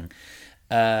valuable padding,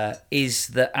 is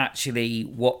that actually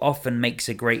what often makes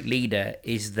a great leader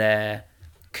is their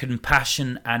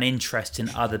compassion and interest in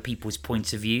other people's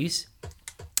points of views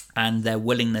and their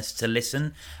willingness to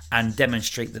listen and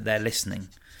demonstrate that they're listening,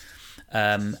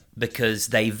 because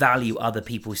they value other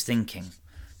people's thinking.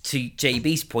 To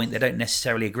JB's point, they don't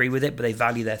necessarily agree with it, but they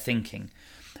value their thinking.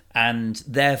 And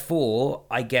therefore,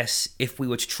 I guess if we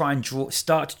were to try and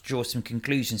start to draw some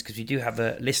conclusions, because we do have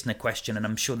a listener question, and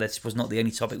I'm sure this was not the only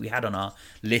topic we had on our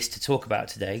list to talk about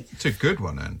today. It's a good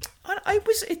one, and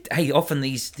hey, often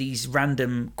these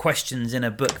random questions in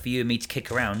a book for you and me to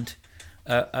kick around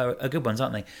are good ones,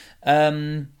 aren't they?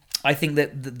 I think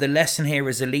that the lesson here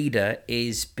as a leader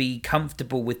is be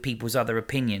comfortable with people's other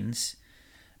opinions,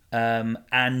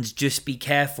 and just be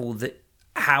careful that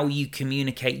how you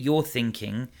communicate your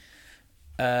thinking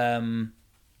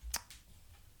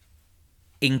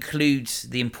includes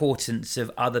the importance of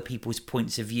other people's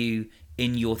points of view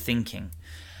in your thinking.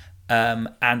 And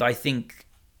I think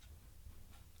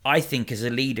as a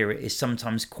leader, it is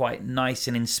sometimes quite nice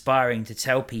and inspiring to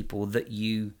tell people that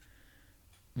you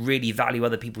really value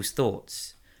other people's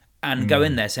thoughts and go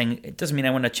in there saying, it doesn't mean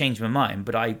I want to change my mind,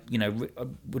 but I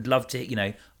would love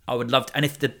to, I would love to, and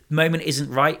if the moment isn't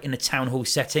right in a town hall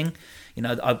setting,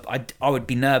 I would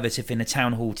be nervous if in a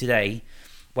town hall today,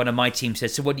 one of my team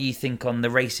says, so what do you think on the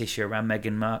race issue around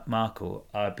Meghan Markle?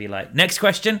 I'd be like, next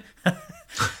question.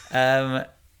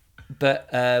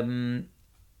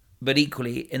 But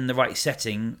equally, in the right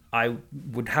setting, I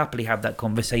would happily have that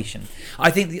conversation. I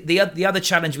think the other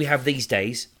challenge we have these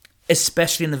days,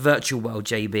 especially in the virtual world,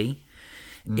 JB,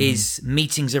 is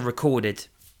meetings are recorded.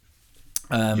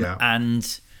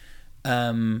 And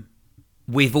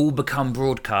we've all become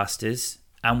broadcasters,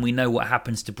 and we know what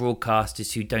happens to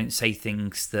broadcasters who don't say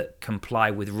things that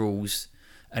comply with rules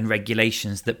and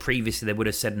regulations that previously they would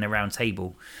have said in a round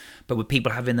table. But with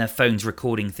people having their phones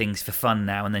recording things for fun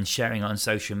now and then sharing it on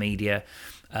social media,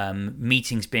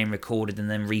 meetings being recorded and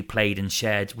then replayed and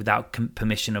shared without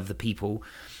permission of the people,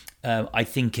 I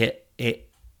think it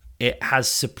has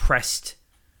suppressed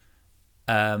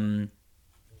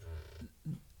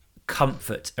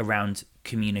comfort around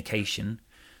communication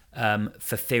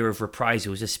for fear of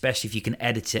reprisals, especially if you can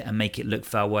edit it and make it look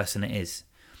far worse than it is.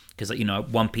 Because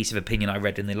one piece of opinion I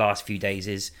read in the last few days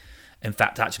is, in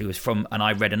fact, actually was from, and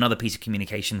I read another piece of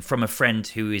communication from a friend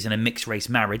who is in a mixed race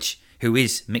marriage, who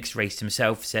is mixed race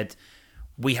himself, said,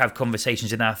 we have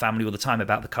conversations in our family all the time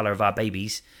about the colour of our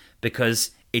babies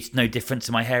because it's no different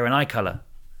to my hair and eye colour.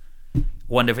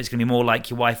 Wonder if it's going to be more like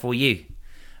your wife or you.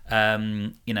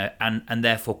 And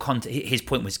therefore his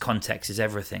point was context is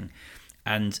everything.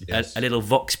 And yes. a little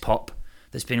vox pop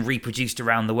that's been reproduced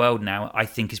around the world now, I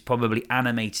think, is probably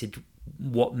animated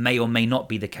what may or may not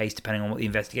be the case, depending on what the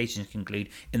investigations conclude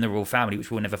in the royal family,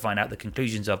 which we'll never find out the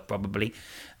conclusions of probably,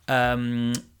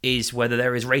 is whether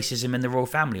there is racism in the royal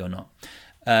family or not.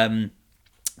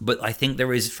 But I think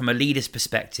there is, from a leader's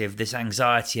perspective, this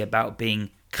anxiety about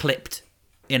being clipped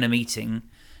in a meeting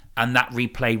and that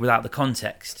replayed without the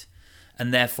context,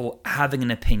 and therefore having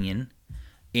an opinion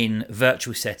in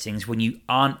virtual settings when you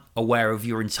aren't aware of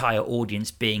your entire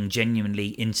audience being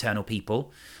genuinely internal people.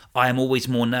 I am always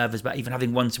more nervous about even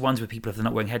having one-to-ones with people if they're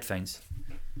not wearing headphones,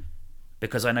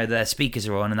 because I know their speakers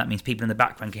are on, and that means people in the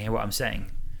background can hear what I'm saying.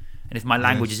 And if my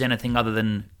language is anything other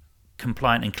than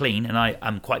compliant and clean, and I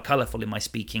am quite colourful in my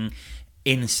speaking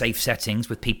in safe settings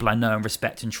with people I know and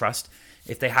respect and trust,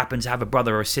 if they happen to have a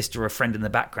brother or a sister or a friend in the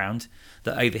background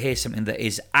that overhears something that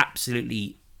is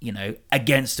absolutely,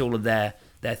 against all of their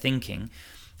thinking,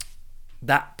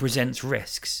 that presents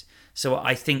risks. So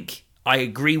I think I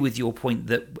agree with your point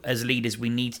that as leaders we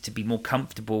need to be more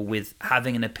comfortable with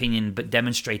having an opinion but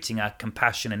demonstrating our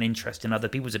compassion and interest in other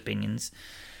people's opinions.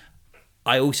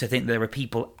 I also think there are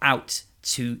people out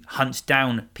to hunt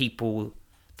down people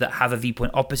that have a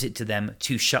viewpoint opposite to them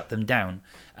to shut them down.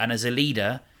 And as a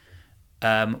leader,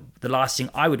 the last thing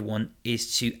I would want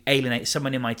is to alienate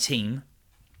someone in my team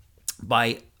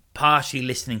by partially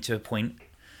listening to a point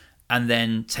and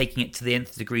then taking it to the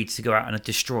nth degree to go out and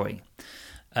destroy.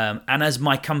 And as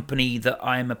my company that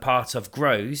I am a part of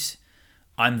grows,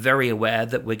 I'm very aware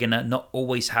that we're going to not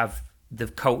always have the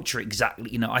culture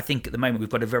exactly. I think at the moment we've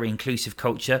got a very inclusive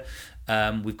culture.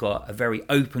 We've got a very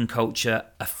open culture,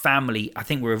 a family. I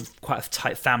think we're quite a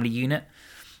tight family unit.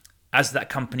 As that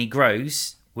company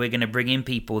grows, we're going to bring in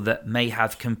people that may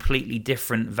have completely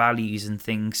different values and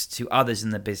things to others in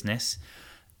the business.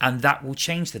 And that will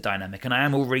change the dynamic. And I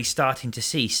am already starting to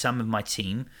see some of my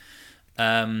team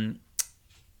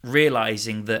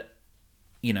realizing that,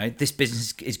 this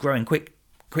business is growing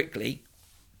quickly.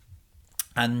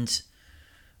 And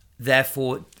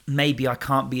therefore, maybe I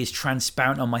can't be as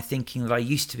transparent on my thinking that I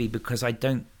used to be because I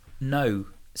don't know.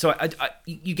 So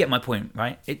you get my point,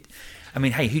 right?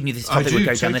 Hey, who knew this topic would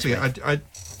go down this way?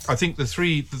 I think the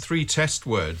three test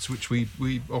words which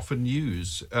we often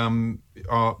use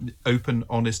are open,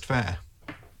 honest, fair.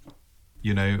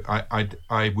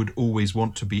 I would always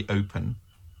want to be open.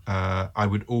 I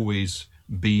would always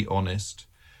be honest,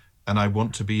 and I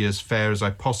want to be as fair as I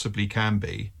possibly can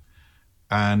be.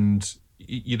 And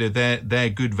they're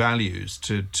good values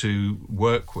to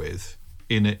work with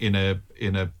in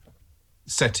a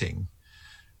setting.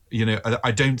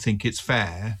 I don't think it's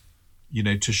fair,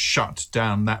 to shut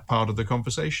down that part of the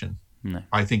conversation. No.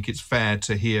 I think it's fair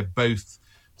to hear both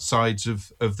sides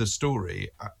of the story.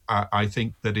 I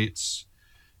think that it's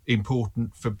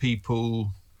important for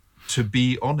people to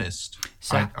be honest.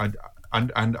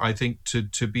 And I think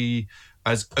to be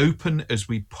as open as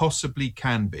we possibly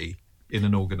can be in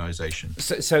an organisation.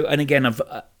 So and again,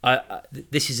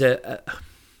 this is a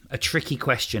tricky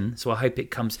question, so I hope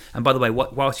it comes. And by the way,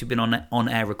 whilst you've been on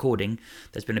air recording,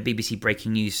 there's been a BBC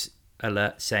breaking news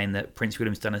alert saying that Prince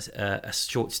William's done a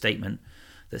short statement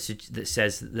that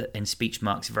says that in speech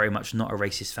marks very much not a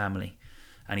racist family,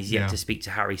 and he's yet to speak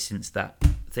to Harry since that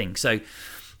thing. So,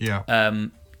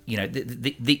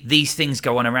 these things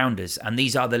go on around us, and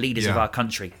these are the leaders of our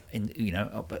country.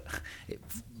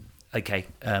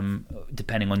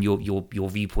 Depending on your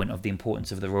viewpoint of the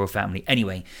importance of the royal family.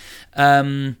 Anyway,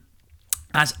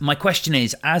 as my question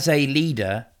is, as a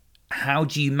leader, how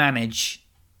do you manage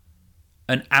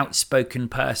an outspoken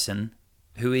person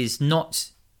who is not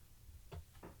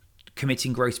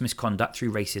committing gross misconduct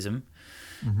through racism,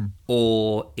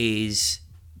 or is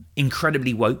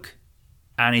incredibly woke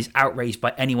and is outraged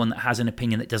by anyone that has an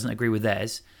opinion that doesn't agree with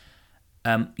theirs?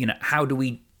 How do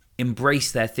we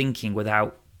embrace their thinking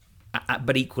without,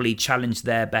 but equally challenge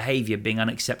their behaviour being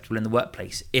unacceptable in the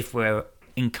workplace, if we're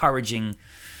encouraging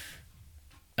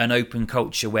an open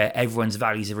culture where everyone's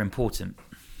values are important?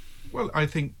 Well, I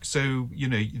think so.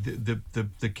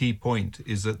 The key point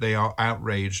is that they are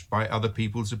outraged by other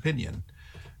people's opinion.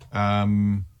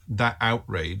 That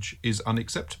outrage is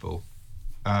unacceptable.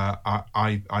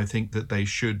 I think that they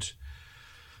should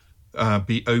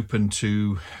be open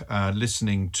to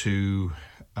listening to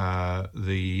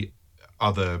the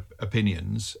other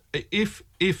opinions. If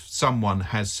someone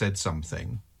has said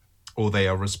something, or they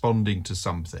are responding to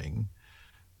something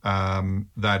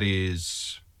that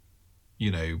is,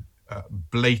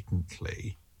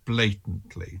 blatantly,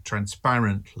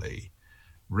 transparently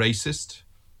racist,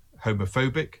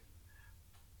 homophobic,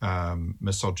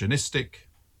 misogynistic,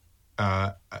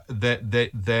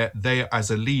 they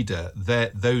as a leader,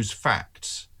 those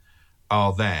facts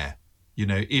are there.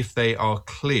 If they are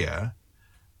clear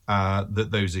that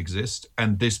those exist,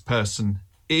 and this person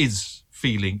is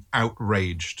feeling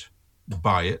outraged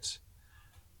by it,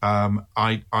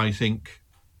 I think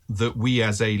that we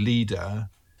as a leader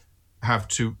have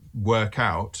to work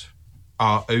out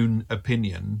our own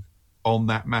opinion on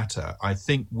that matter. I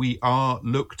think we are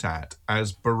looked at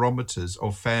as barometers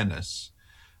of fairness,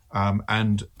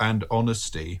 and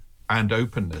honesty and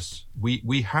openness.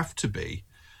 We have to be,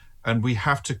 and we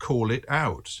have to call it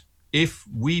out. If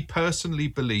we personally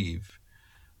believe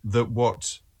that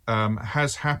what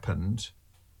has happened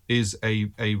is a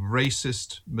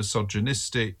racist,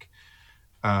 misogynistic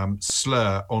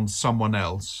slur on someone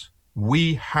else,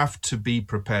 we have to be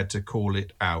prepared to call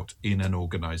it out in an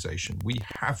organisation. We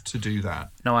have to do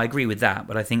that. No, I agree with that,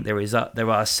 but I think there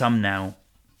are some now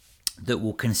that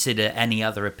will consider any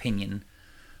other opinion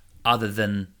other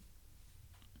than,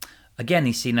 again,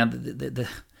 you see now,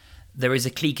 there is a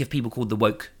clique of people called the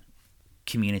woke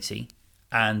community,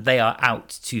 and they are out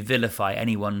to vilify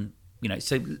anyone,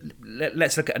 so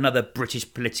let's look at another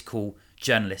British political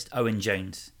journalist, Owen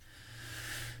Jones,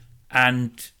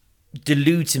 and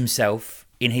deludes himself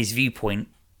in his viewpoint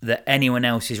that anyone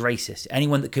else is racist.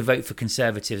 Anyone that could vote for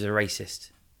Conservatives are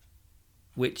racist,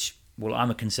 which, well,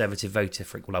 I'm a Conservative voter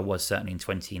for it. Well, I was certainly in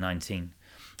 2019,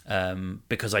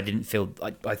 because I didn't feel,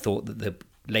 I thought that the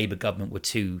Labour government were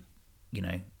too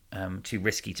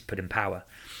risky to put in power.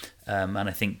 And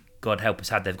I think, God help us,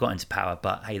 had they've got into power,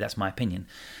 but hey, that's my opinion.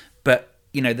 But,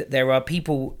 there are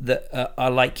people that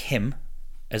are like him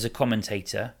as a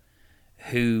commentator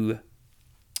who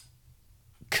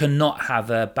cannot have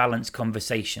a balanced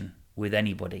conversation with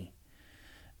anybody.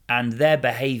 And their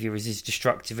behaviour is as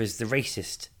destructive as the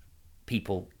racist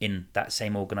people in that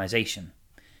same organisation.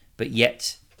 But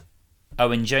yet,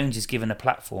 Owen Jones is given a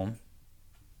platform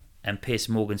and Piers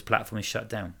Morgan's platform is shut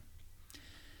down.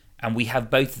 And we have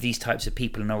both of these types of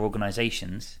people in our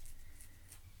organisations.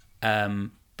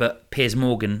 But Piers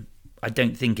Morgan, I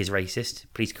don't think is racist.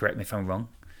 Please correct me if I'm wrong.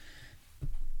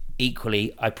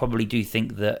 Equally, I probably do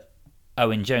think that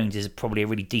Owen Jones is probably a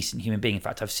really decent human being. In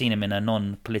fact, I've seen him in a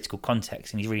non-political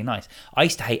context and he's really nice. I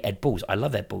used to hate Ed Balls. I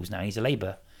love Ed Balls now. He's a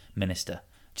Labour minister.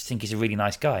 I just think he's a really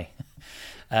nice guy.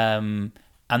 And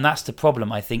that's the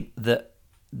problem. I think that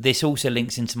this also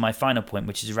links into my final point,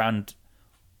 which is around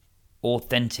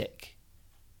authentic.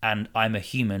 And I'm a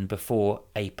human before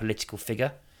a political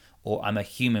figure, or I'm a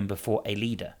human before a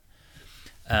leader.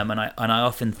 And I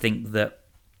often think that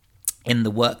in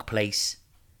the workplace,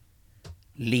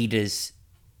 leaders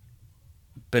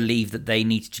believe that they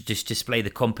need to just display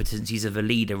the competencies of a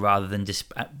leader rather than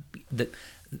the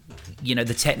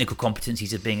technical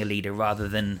competencies of being a leader rather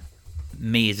than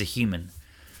me as a human.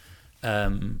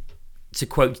 To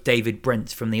quote David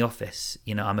Brent from The Office,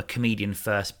 I'm a comedian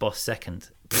first, boss second.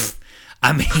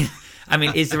 I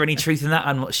mean, is there any truth in that?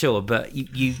 I'm not sure, but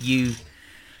you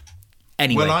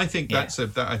Anyway, well, I think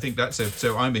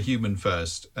so I'm a human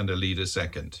first and a leader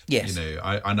second. Yes.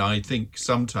 I think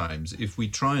sometimes if we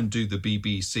try and do the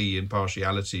BBC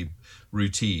impartiality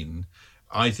routine,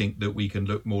 I think that we can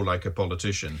look more like a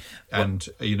politician, and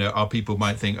our people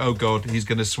might think, "Oh God, he's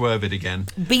going to swerve it again."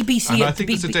 BBC, and I think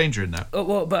there's a danger in that.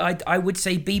 Well, but I would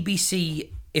say BBC,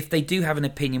 if they do have an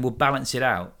opinion, will balance it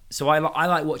out. So I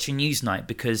like watching Newsnight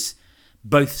because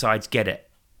both sides get it,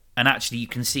 and actually you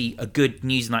can see a good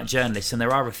Newsnight journalist, and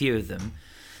there are a few of them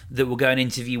that will go and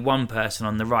interview one person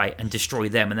on the right and destroy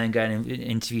them, and then go and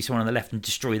interview someone on the left and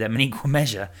destroy them in equal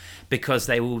measure, because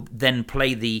they will then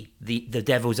play the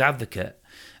devil's advocate.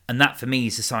 And that, for me,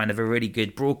 is a sign of a really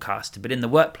good broadcaster. But in the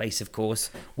workplace, of course,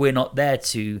 we're not there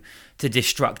to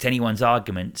destruct anyone's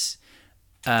arguments.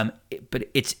 But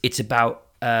it's about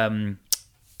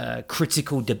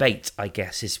critical debate, I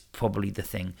guess, is probably the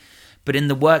thing. But in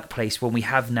the workplace, when we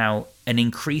have now an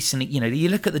increase in, you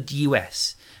look at the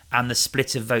US and the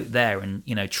split of vote there, and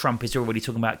Trump is already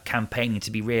talking about campaigning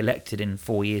to be re-elected in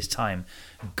 4 years' time.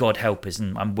 God help us,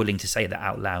 and I'm willing to say that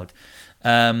out loud.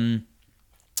 And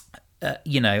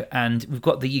we've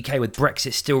got the UK with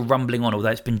Brexit still rumbling on, although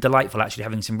it's been delightful actually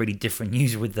having some really different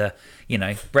news with the,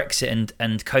 Brexit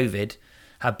and COVID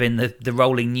have been the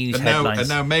rolling news headlines. And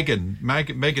now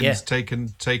Meghan's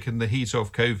taken the heat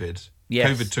off COVID. Yes.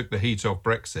 COVID took the heat off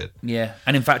Brexit. Yeah,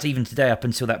 and in fact, even today, up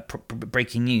until that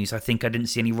breaking news, I think I didn't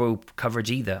see any royal coverage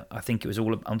either. I think it was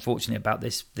all unfortunate about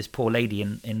this poor lady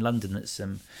in London that's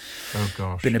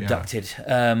been abducted,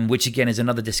 which again is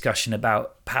another discussion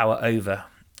about power over.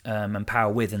 And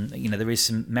power with, and there is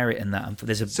some merit in that.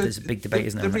 There's a big debate,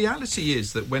 isn't there? The reality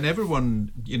is that when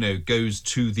everyone goes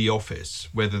to the office,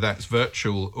 whether that's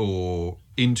virtual or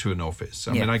into an office,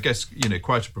 I mean, I guess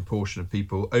quite a proportion of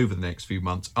people over the next few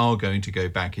months are going to go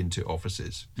back into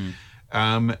offices.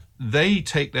 They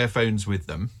take their phones with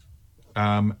them,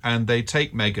 and they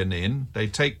take Meghan in, they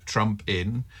take Trump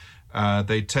in,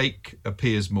 they take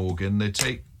Piers Morgan, they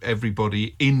take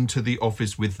everybody into the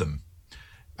office with them,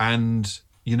 and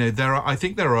I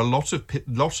think there are a lot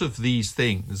of these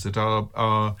things that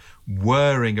are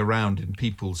whirring around in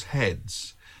people's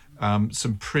heads.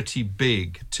 Some pretty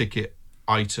big ticket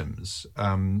items.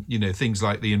 Things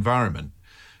like the environment,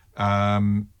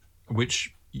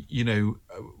 which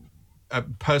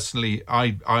personally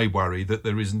I worry that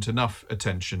there isn't enough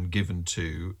attention given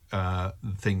to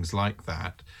things like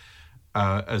that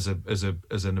as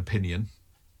an opinion,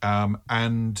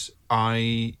 and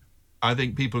I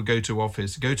think people go to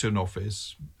an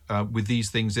office with these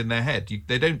things in their head.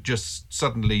 They don't just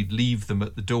suddenly leave them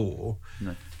at the door.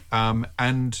 No.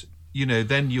 And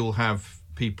then you'll have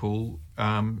people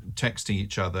texting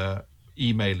each other,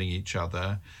 emailing each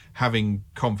other, having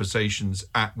conversations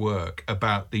at work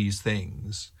about these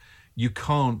things. You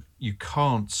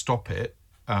can't stop it.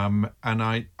 And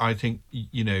I think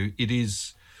it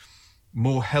is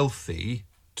more healthy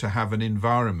to have an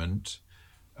environment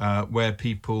where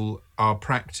people are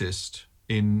practiced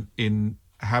in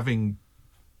having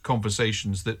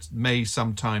conversations that may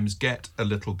sometimes get a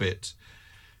little bit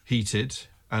heated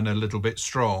and a little bit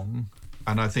strong.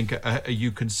 And I think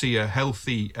you can see a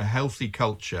healthy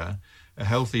culture, a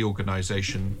healthy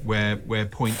organisation where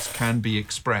points can be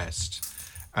expressed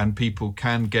and people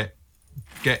can get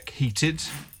heated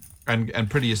and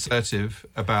pretty assertive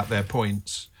about their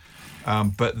points.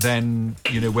 But then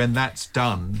when that's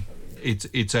done,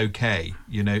 it's okay.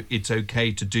 It's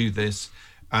okay to do this,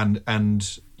 and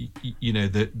the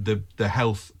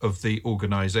health of the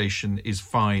organisation is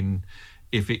fine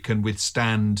if it can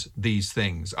withstand these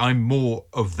things. I'm more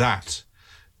of that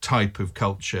type of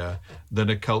culture than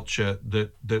a culture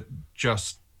that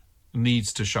just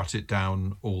needs to shut it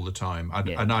down all the time.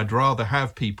 And I'd rather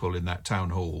have people in that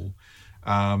town hall,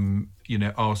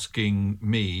 asking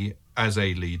me as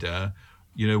a leader,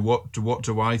 what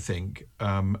do I think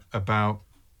about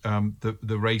the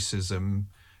racism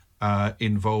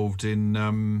involved in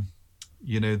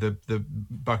the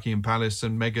Buckingham Palace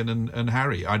and Meghan and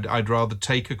Harry. I'd rather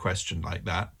take a question like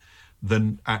that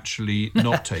than actually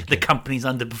not take the it. company's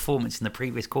underperformance in the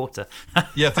previous quarter.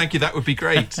 Yeah, thank you. That would be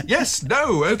great. Yes,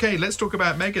 no, okay, let's talk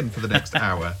about Meghan for the next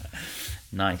hour.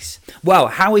 Nice. Well,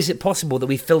 how is it possible that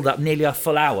we filled up nearly a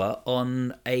full hour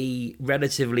on a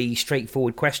relatively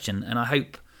straightforward question? And I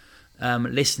hope,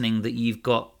 listening, that you've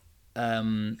got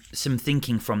some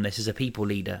thinking from this as a people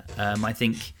leader. I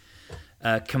think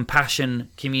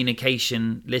compassion,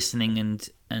 communication, listening,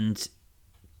 and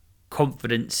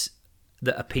confidence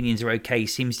that opinions are okay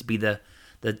seems to be the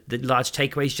large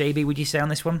takeaways. JB, would you say on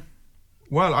this one?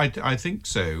 Well, I think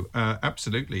so,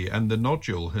 absolutely. And the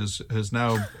nodule has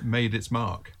now made its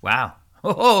mark. Wow.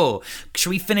 Oh, should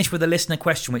we finish with a listener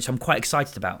question, which I'm quite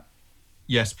excited about?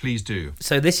 Yes, please do.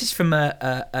 So this is from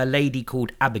a lady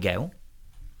called Abigail.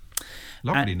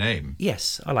 Lovely name.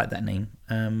 Yes, I like that name.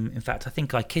 In fact, I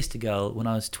think I kissed a girl when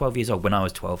I was 12 years old, when I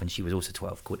was 12, and she was also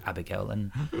 12, called Abigail,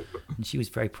 and she was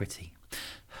very pretty.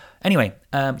 Anyway,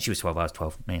 she was 12, I was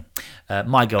 12. Yeah.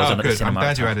 My girls on at the cinema. I'm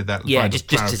glad you added that. Yeah, just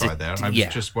clarify there. I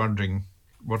was just wondering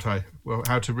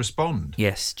how to respond.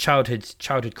 Yes,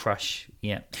 childhood crush.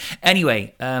 Yeah.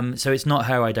 Anyway, so it's not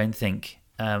her, I don't think.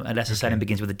 Unless the surname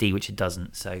begins with a D, which it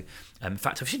doesn't. So, in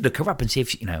fact, I should look her up and see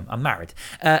if I'm married.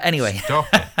 Anyway, Stop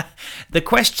it. The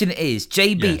question is,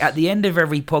 JB, Yes. at the end of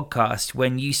every podcast,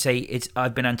 when you say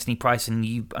I've been Anthony Price and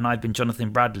I've been Jonathan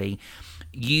Bradley,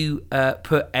 you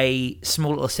put a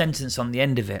small little sentence on the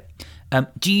end of it.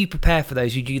 Do you prepare for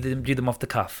those? You do them off the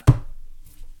cuff?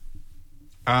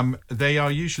 They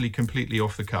are usually completely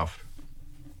off the cuff.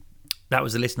 That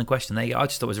was a listener question. There you go. I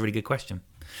just thought it was a really good question.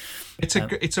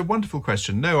 It's a wonderful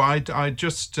question. No, I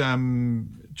just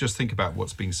think about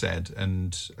what's being said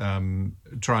and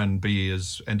try and be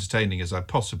as entertaining as I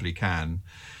possibly can,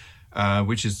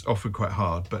 which is often quite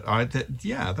hard. But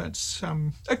that's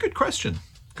a good question.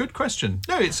 Good question.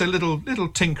 No, it's a little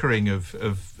tinkering of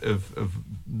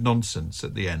nonsense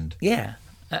at the end. Yeah.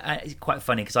 It's quite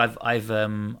funny because I've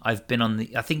been on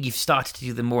the. I think you've started to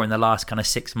do them more in the last kind of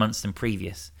 6 months than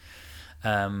previous.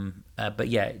 But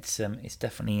yeah, it's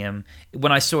definitely.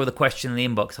 When I saw the question in the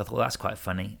inbox, I thought that's quite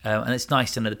funny, and it's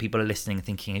nice to know that people are listening and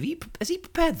thinking, has he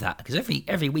prepared that? Because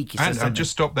every week he says something. And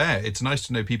just stop there. It's nice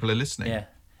to know people are listening. Yeah.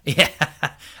 Yeah,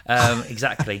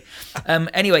 exactly.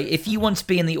 Anyway, if you want to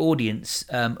be in the audience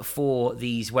for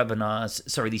these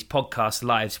podcast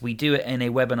lives, we do it in a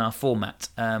webinar format.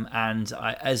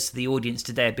 As the audience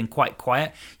today have been quite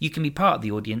quiet, you can be part of the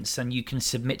audience and you can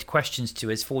submit questions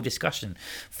to us for discussion.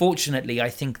 Fortunately, I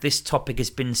think this topic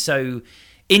has been so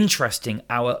interesting.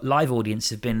 Our live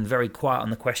audience have been very quiet on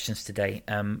the questions today,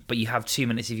 but you have 2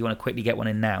 minutes if you want to quickly get one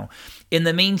in now. In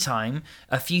the meantime,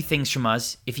 a few things from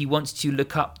us. If you want to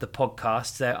look up the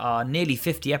podcast, there are nearly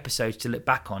 50 episodes to look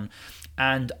back on.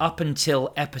 And up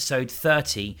until episode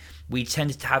 30, we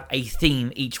tended to have a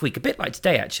theme each week, a bit like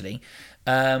today, actually.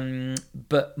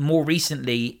 But more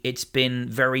recently, it's been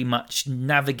very much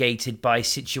navigated by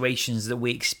situations that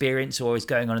we experience or is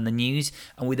going on in the news,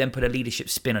 and we then put a leadership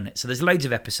spin on it. So there's loads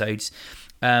of episodes.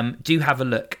 Do have a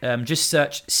look. Just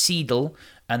search Seedle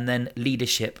and then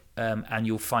leadership, and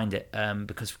you'll find it.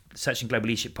 Because searching Global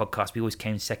Leadership Podcast, we always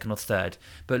came second or third.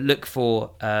 But look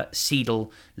for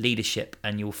Seedle Leadership,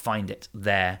 and you'll find it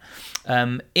there.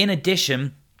 In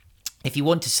addition, if you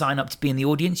want to sign up to be in the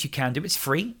audience, you can do. It's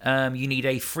free. You need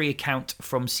a free account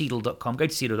from Seedle.com. Go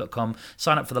to Seedle.com,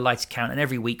 sign up for the Light account, and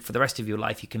every week for the rest of your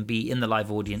life, you can be in the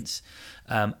live audience,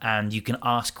 and you can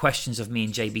ask questions of me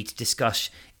and JB to discuss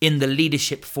in the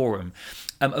leadership forum.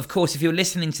 Of course, if you're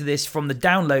listening to this from the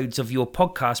downloads of your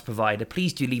podcast provider,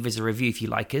 please do leave us a review if you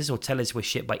like us, or tell us we're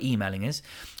shit by emailing us.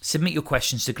 Submit your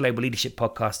questions to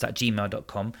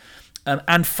globalleadershippodcast@gmail.com.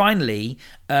 And finally,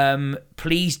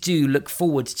 please do look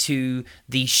forward to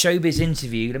the Showbiz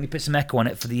interview. Let me put some echo on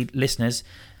it for the listeners.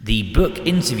 The book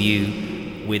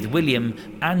interview with William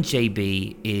and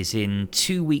JB is in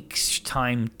 2 weeks'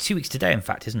 time. 2 weeks today, in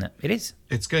fact, isn't it? It is.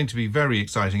 It's going to be very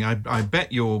exciting. I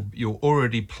bet you're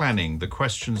already planning the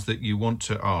questions that you want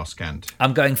to ask, Ant.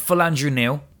 I'm going full Andrew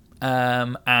Neil.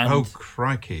 And oh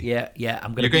crikey! Yeah.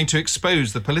 You're going to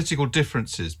expose the political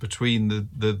differences between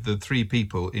the three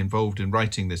people involved in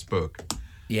writing this book.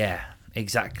 Yeah,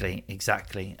 exactly.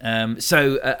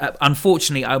 So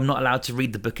unfortunately, I'm not allowed to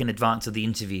read the book in advance of the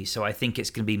interview. So I think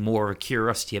it's going to be more a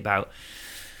curiosity about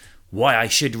why I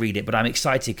should read it. But I'm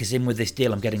excited because in with this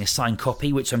deal, I'm getting a signed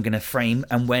copy, which I'm going to frame.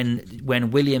 And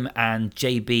when William and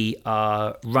JB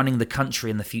are running the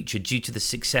country in the future due to the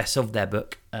success of their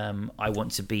book, I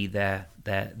want to be their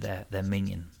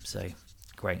minion. So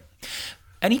great.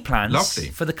 Any plans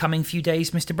for the coming few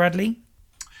days, Mr. Bradley?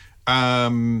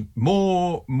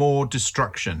 More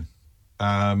destruction,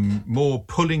 more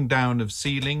pulling down of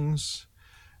ceilings,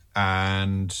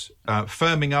 and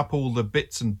firming up all the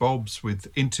bits and bobs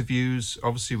with interviews.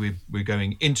 Obviously, we're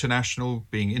going international,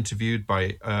 being interviewed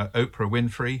by Oprah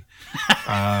Winfrey.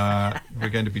 We're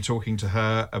going to be talking to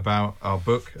her about our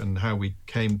book and how we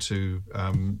came to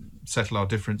settle our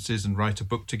differences and write a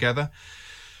book together.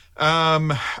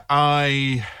 I've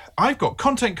got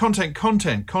content.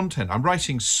 I'm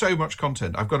writing so much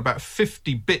content. I've got about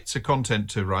 50 bits of content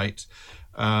to write,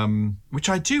 which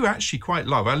I do actually quite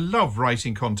love. I love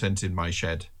writing content in my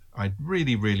shed. I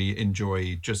really, really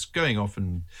enjoy just going off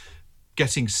and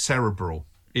getting cerebral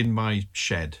in my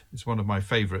shed. It's one of my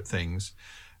favourite things.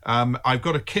 I've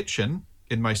got a kitchen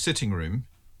in my sitting room,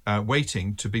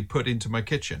 waiting to be put into my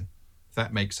kitchen. If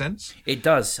that makes sense. It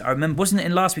does. I remember, wasn't it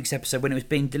in last week's episode when it was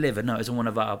being delivered? No, it was on one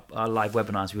of our live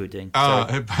webinars we were doing.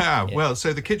 Well,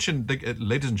 so the kitchen,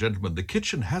 ladies and gentlemen, the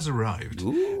kitchen has arrived.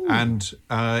 Ooh. And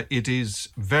it is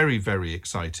very, very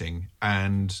exciting.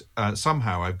 And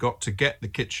somehow I've got to get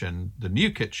the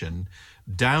new kitchen,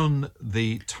 down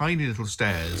the tiny little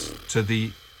stairs to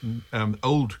the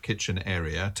old kitchen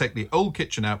area, take the old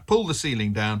kitchen out, pull the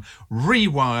ceiling down,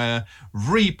 rewire,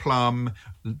 replumb,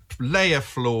 lay a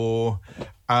floor,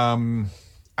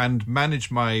 and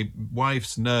manage my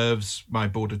wife's nerves, my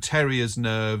border terrier's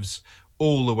nerves,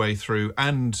 all the way through,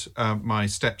 and my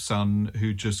stepson,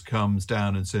 who just comes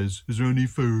down and says, "Is there any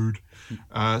food?"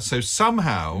 So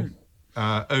somehow,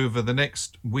 over the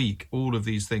next week, all of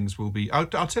these things will be... I'll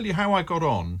tell you how I got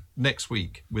on next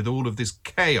week with all of this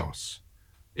chaos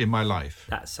in my life.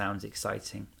 That sounds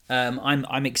exciting.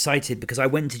 I'm excited because I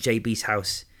went to JB's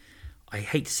house. I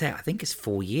hate to say it, I think it's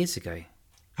 4 years ago.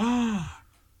 Ah,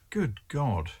 good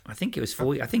God! I think it was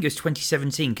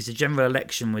 2017 because the general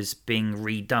election was being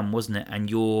redone, wasn't it? And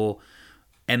your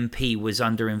MP was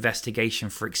under investigation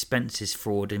for expenses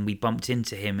fraud, and we bumped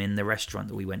into him in the restaurant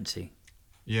that we went to.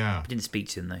 Yeah, I didn't speak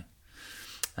to him though.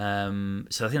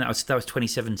 So I think that was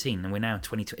 2017, and we're now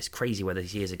 2020. It's crazy where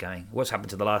these years are going. What's happened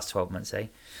to the last 12 months, eh?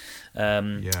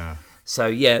 Yeah. So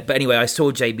yeah, but anyway, I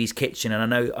saw JB's kitchen,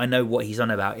 and I know what he's on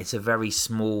about. It's a very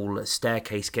small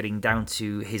staircase getting down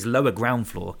to his lower ground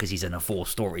floor because he's in a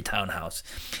 4-story townhouse.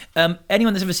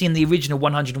 Anyone that's ever seen the original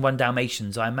 101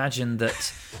 Dalmatians, I imagine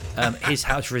that his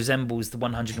house resembles the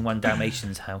 101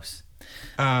 Dalmatians house.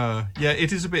 Yeah,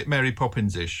 it is a bit Mary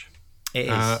Poppins-ish. It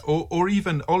is, or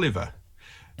even Oliver.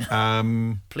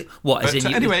 What?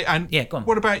 Anyway, and yeah, go on.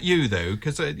 What about you though?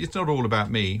 Because it's not all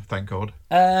about me, thank God.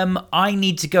 I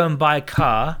need to go and buy a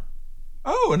car.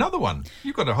 Oh, another one.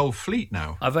 You've got a whole fleet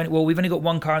now. We've only got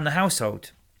one car in the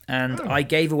household, and I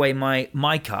gave away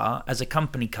my car as a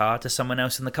company car to someone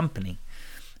else in the company.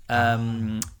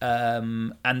 And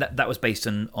that was based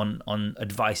on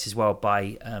advice as well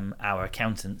by our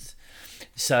accountants.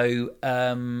 So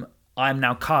I'm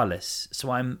now carless. So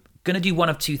I'm going to do one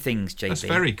of two things, JB. That's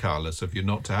very carless of you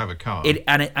not to have a car.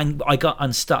 And I got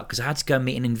unstuck because I had to go and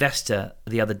meet an investor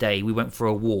the other day. We went for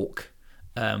a walk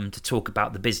to talk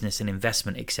about the business and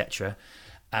investment, etc.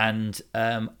 And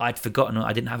I'd forgotten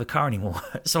I didn't have a car anymore.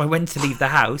 So I went to leave the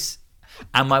house,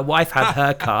 and my wife had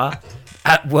her car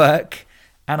at work,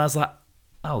 and I was like,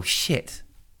 "Oh shit!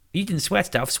 You didn't swear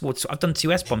today. I've done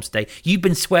 2 S-bombs today. You've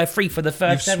been swear-free for the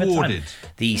first ever time."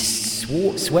 The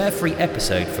swear-free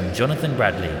episode from Jonathan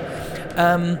Bradley.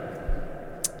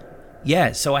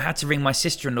 Yeah, so I had to ring my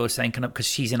sister-in-law saying, because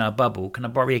she's in our bubble, "Can I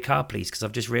borrow your car, please? Because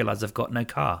I've just realised I've got no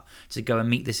car to go and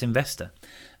meet this investor,"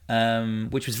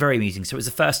 which was very amusing. So it was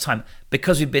the first time,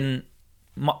 because we've been...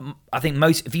 I think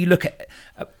if you look at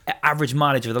average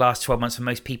mileage over the last 12 months for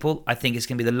most people, I think it's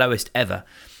going to be the lowest ever.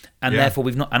 And therefore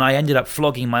and I ended up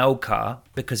flogging my old car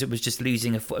because it was just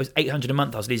losing it was $800 a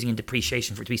month I was losing in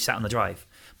depreciation for it to be sat on the drive,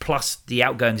 plus the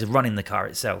outgoings of running the car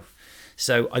itself.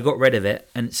 So I got rid of it.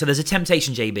 And so there's a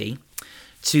temptation, JB,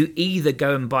 to either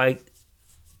go and buy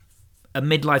a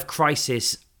midlife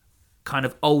crisis kind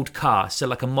of old car, so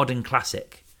like a modern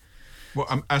classic.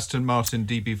 Well, Aston Martin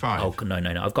DB5. Oh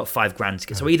no! I've got $5,000 to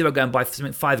get. So either I go and buy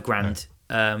something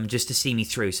 $5,000 just to see me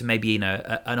through. So maybe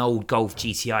an old Golf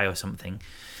GTI or something.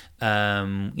 Get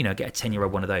a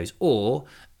 10-year-old one of those, or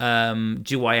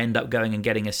do I end up going and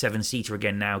getting a 7-seater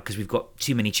again now because we've got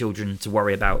too many children to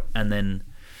worry about, and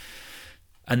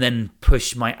then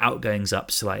push my outgoings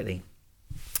up slightly?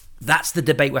 That's the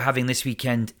debate we're having this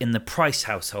weekend in the Price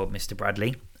household, Mr.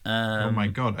 Bradley. Oh my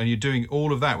God! And you're doing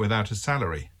all of that without a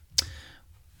salary?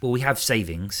 Well, we have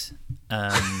savings,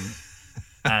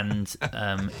 and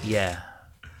yeah,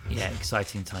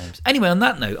 exciting times. Anyway, on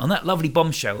that note, on that lovely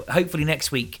bombshell, hopefully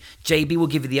next week, JB will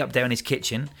give you the update on his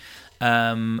kitchen,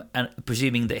 and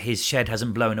presuming that his shed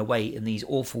hasn't blown away in these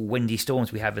awful windy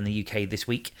storms we have in the UK this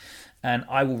week. And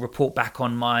I will report back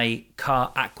on my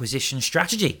car acquisition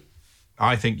strategy.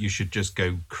 I think you should just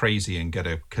go crazy and get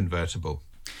a convertible.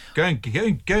 Go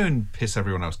and piss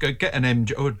everyone else. Go get an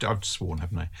MG. Oh, I've sworn,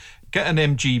 haven't I? Get an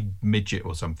MG midget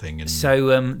or something.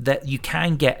 So that you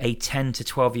can get a 10 to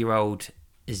 12-year-old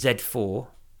BMW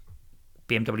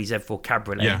Z4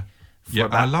 Cabriolet. Yeah,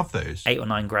 I love those. $8 or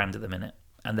 $9 at the minute,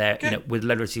 and they're with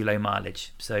relatively low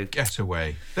mileage. So get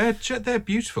away. They're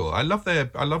beautiful. I love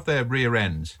their rear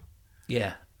ends.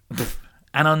 Yeah.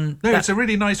 And it's a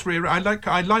really nice rear. I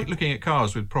like looking at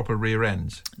cars with proper rear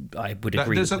ends. I would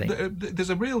agree. There's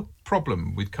a real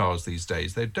problem with cars these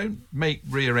days. They don't make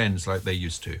rear ends like they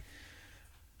used to.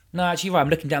 No, actually, right. I'm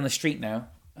looking down the street now,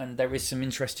 and there is some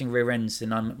interesting rear ends in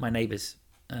my neighbours.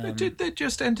 They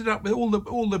just ended up with all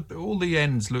the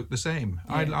ends look the same.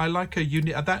 Yeah. I like a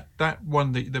that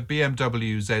one, the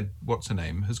BMW Z, what's her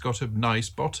name, has got a nice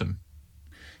bottom.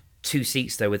 2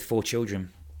 seats though with 4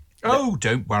 children. Oh,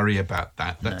 don't worry about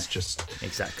that. That's just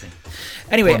exactly.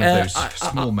 Anyway, one of those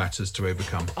small matters to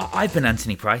overcome. I've been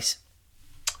Anthony Price.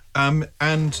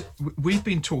 And we've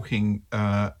been talking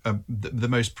the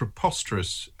most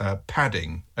preposterous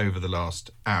padding over the last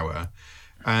hour.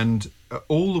 And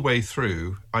all the way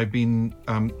through, I've been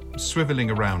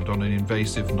swivelling around on an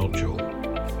invasive nodule.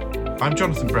 I'm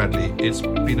Jonathan Bradley. It's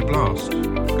been a blast.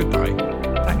 Goodbye.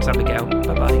 Thanks, Abigail.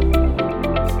 Bye-bye.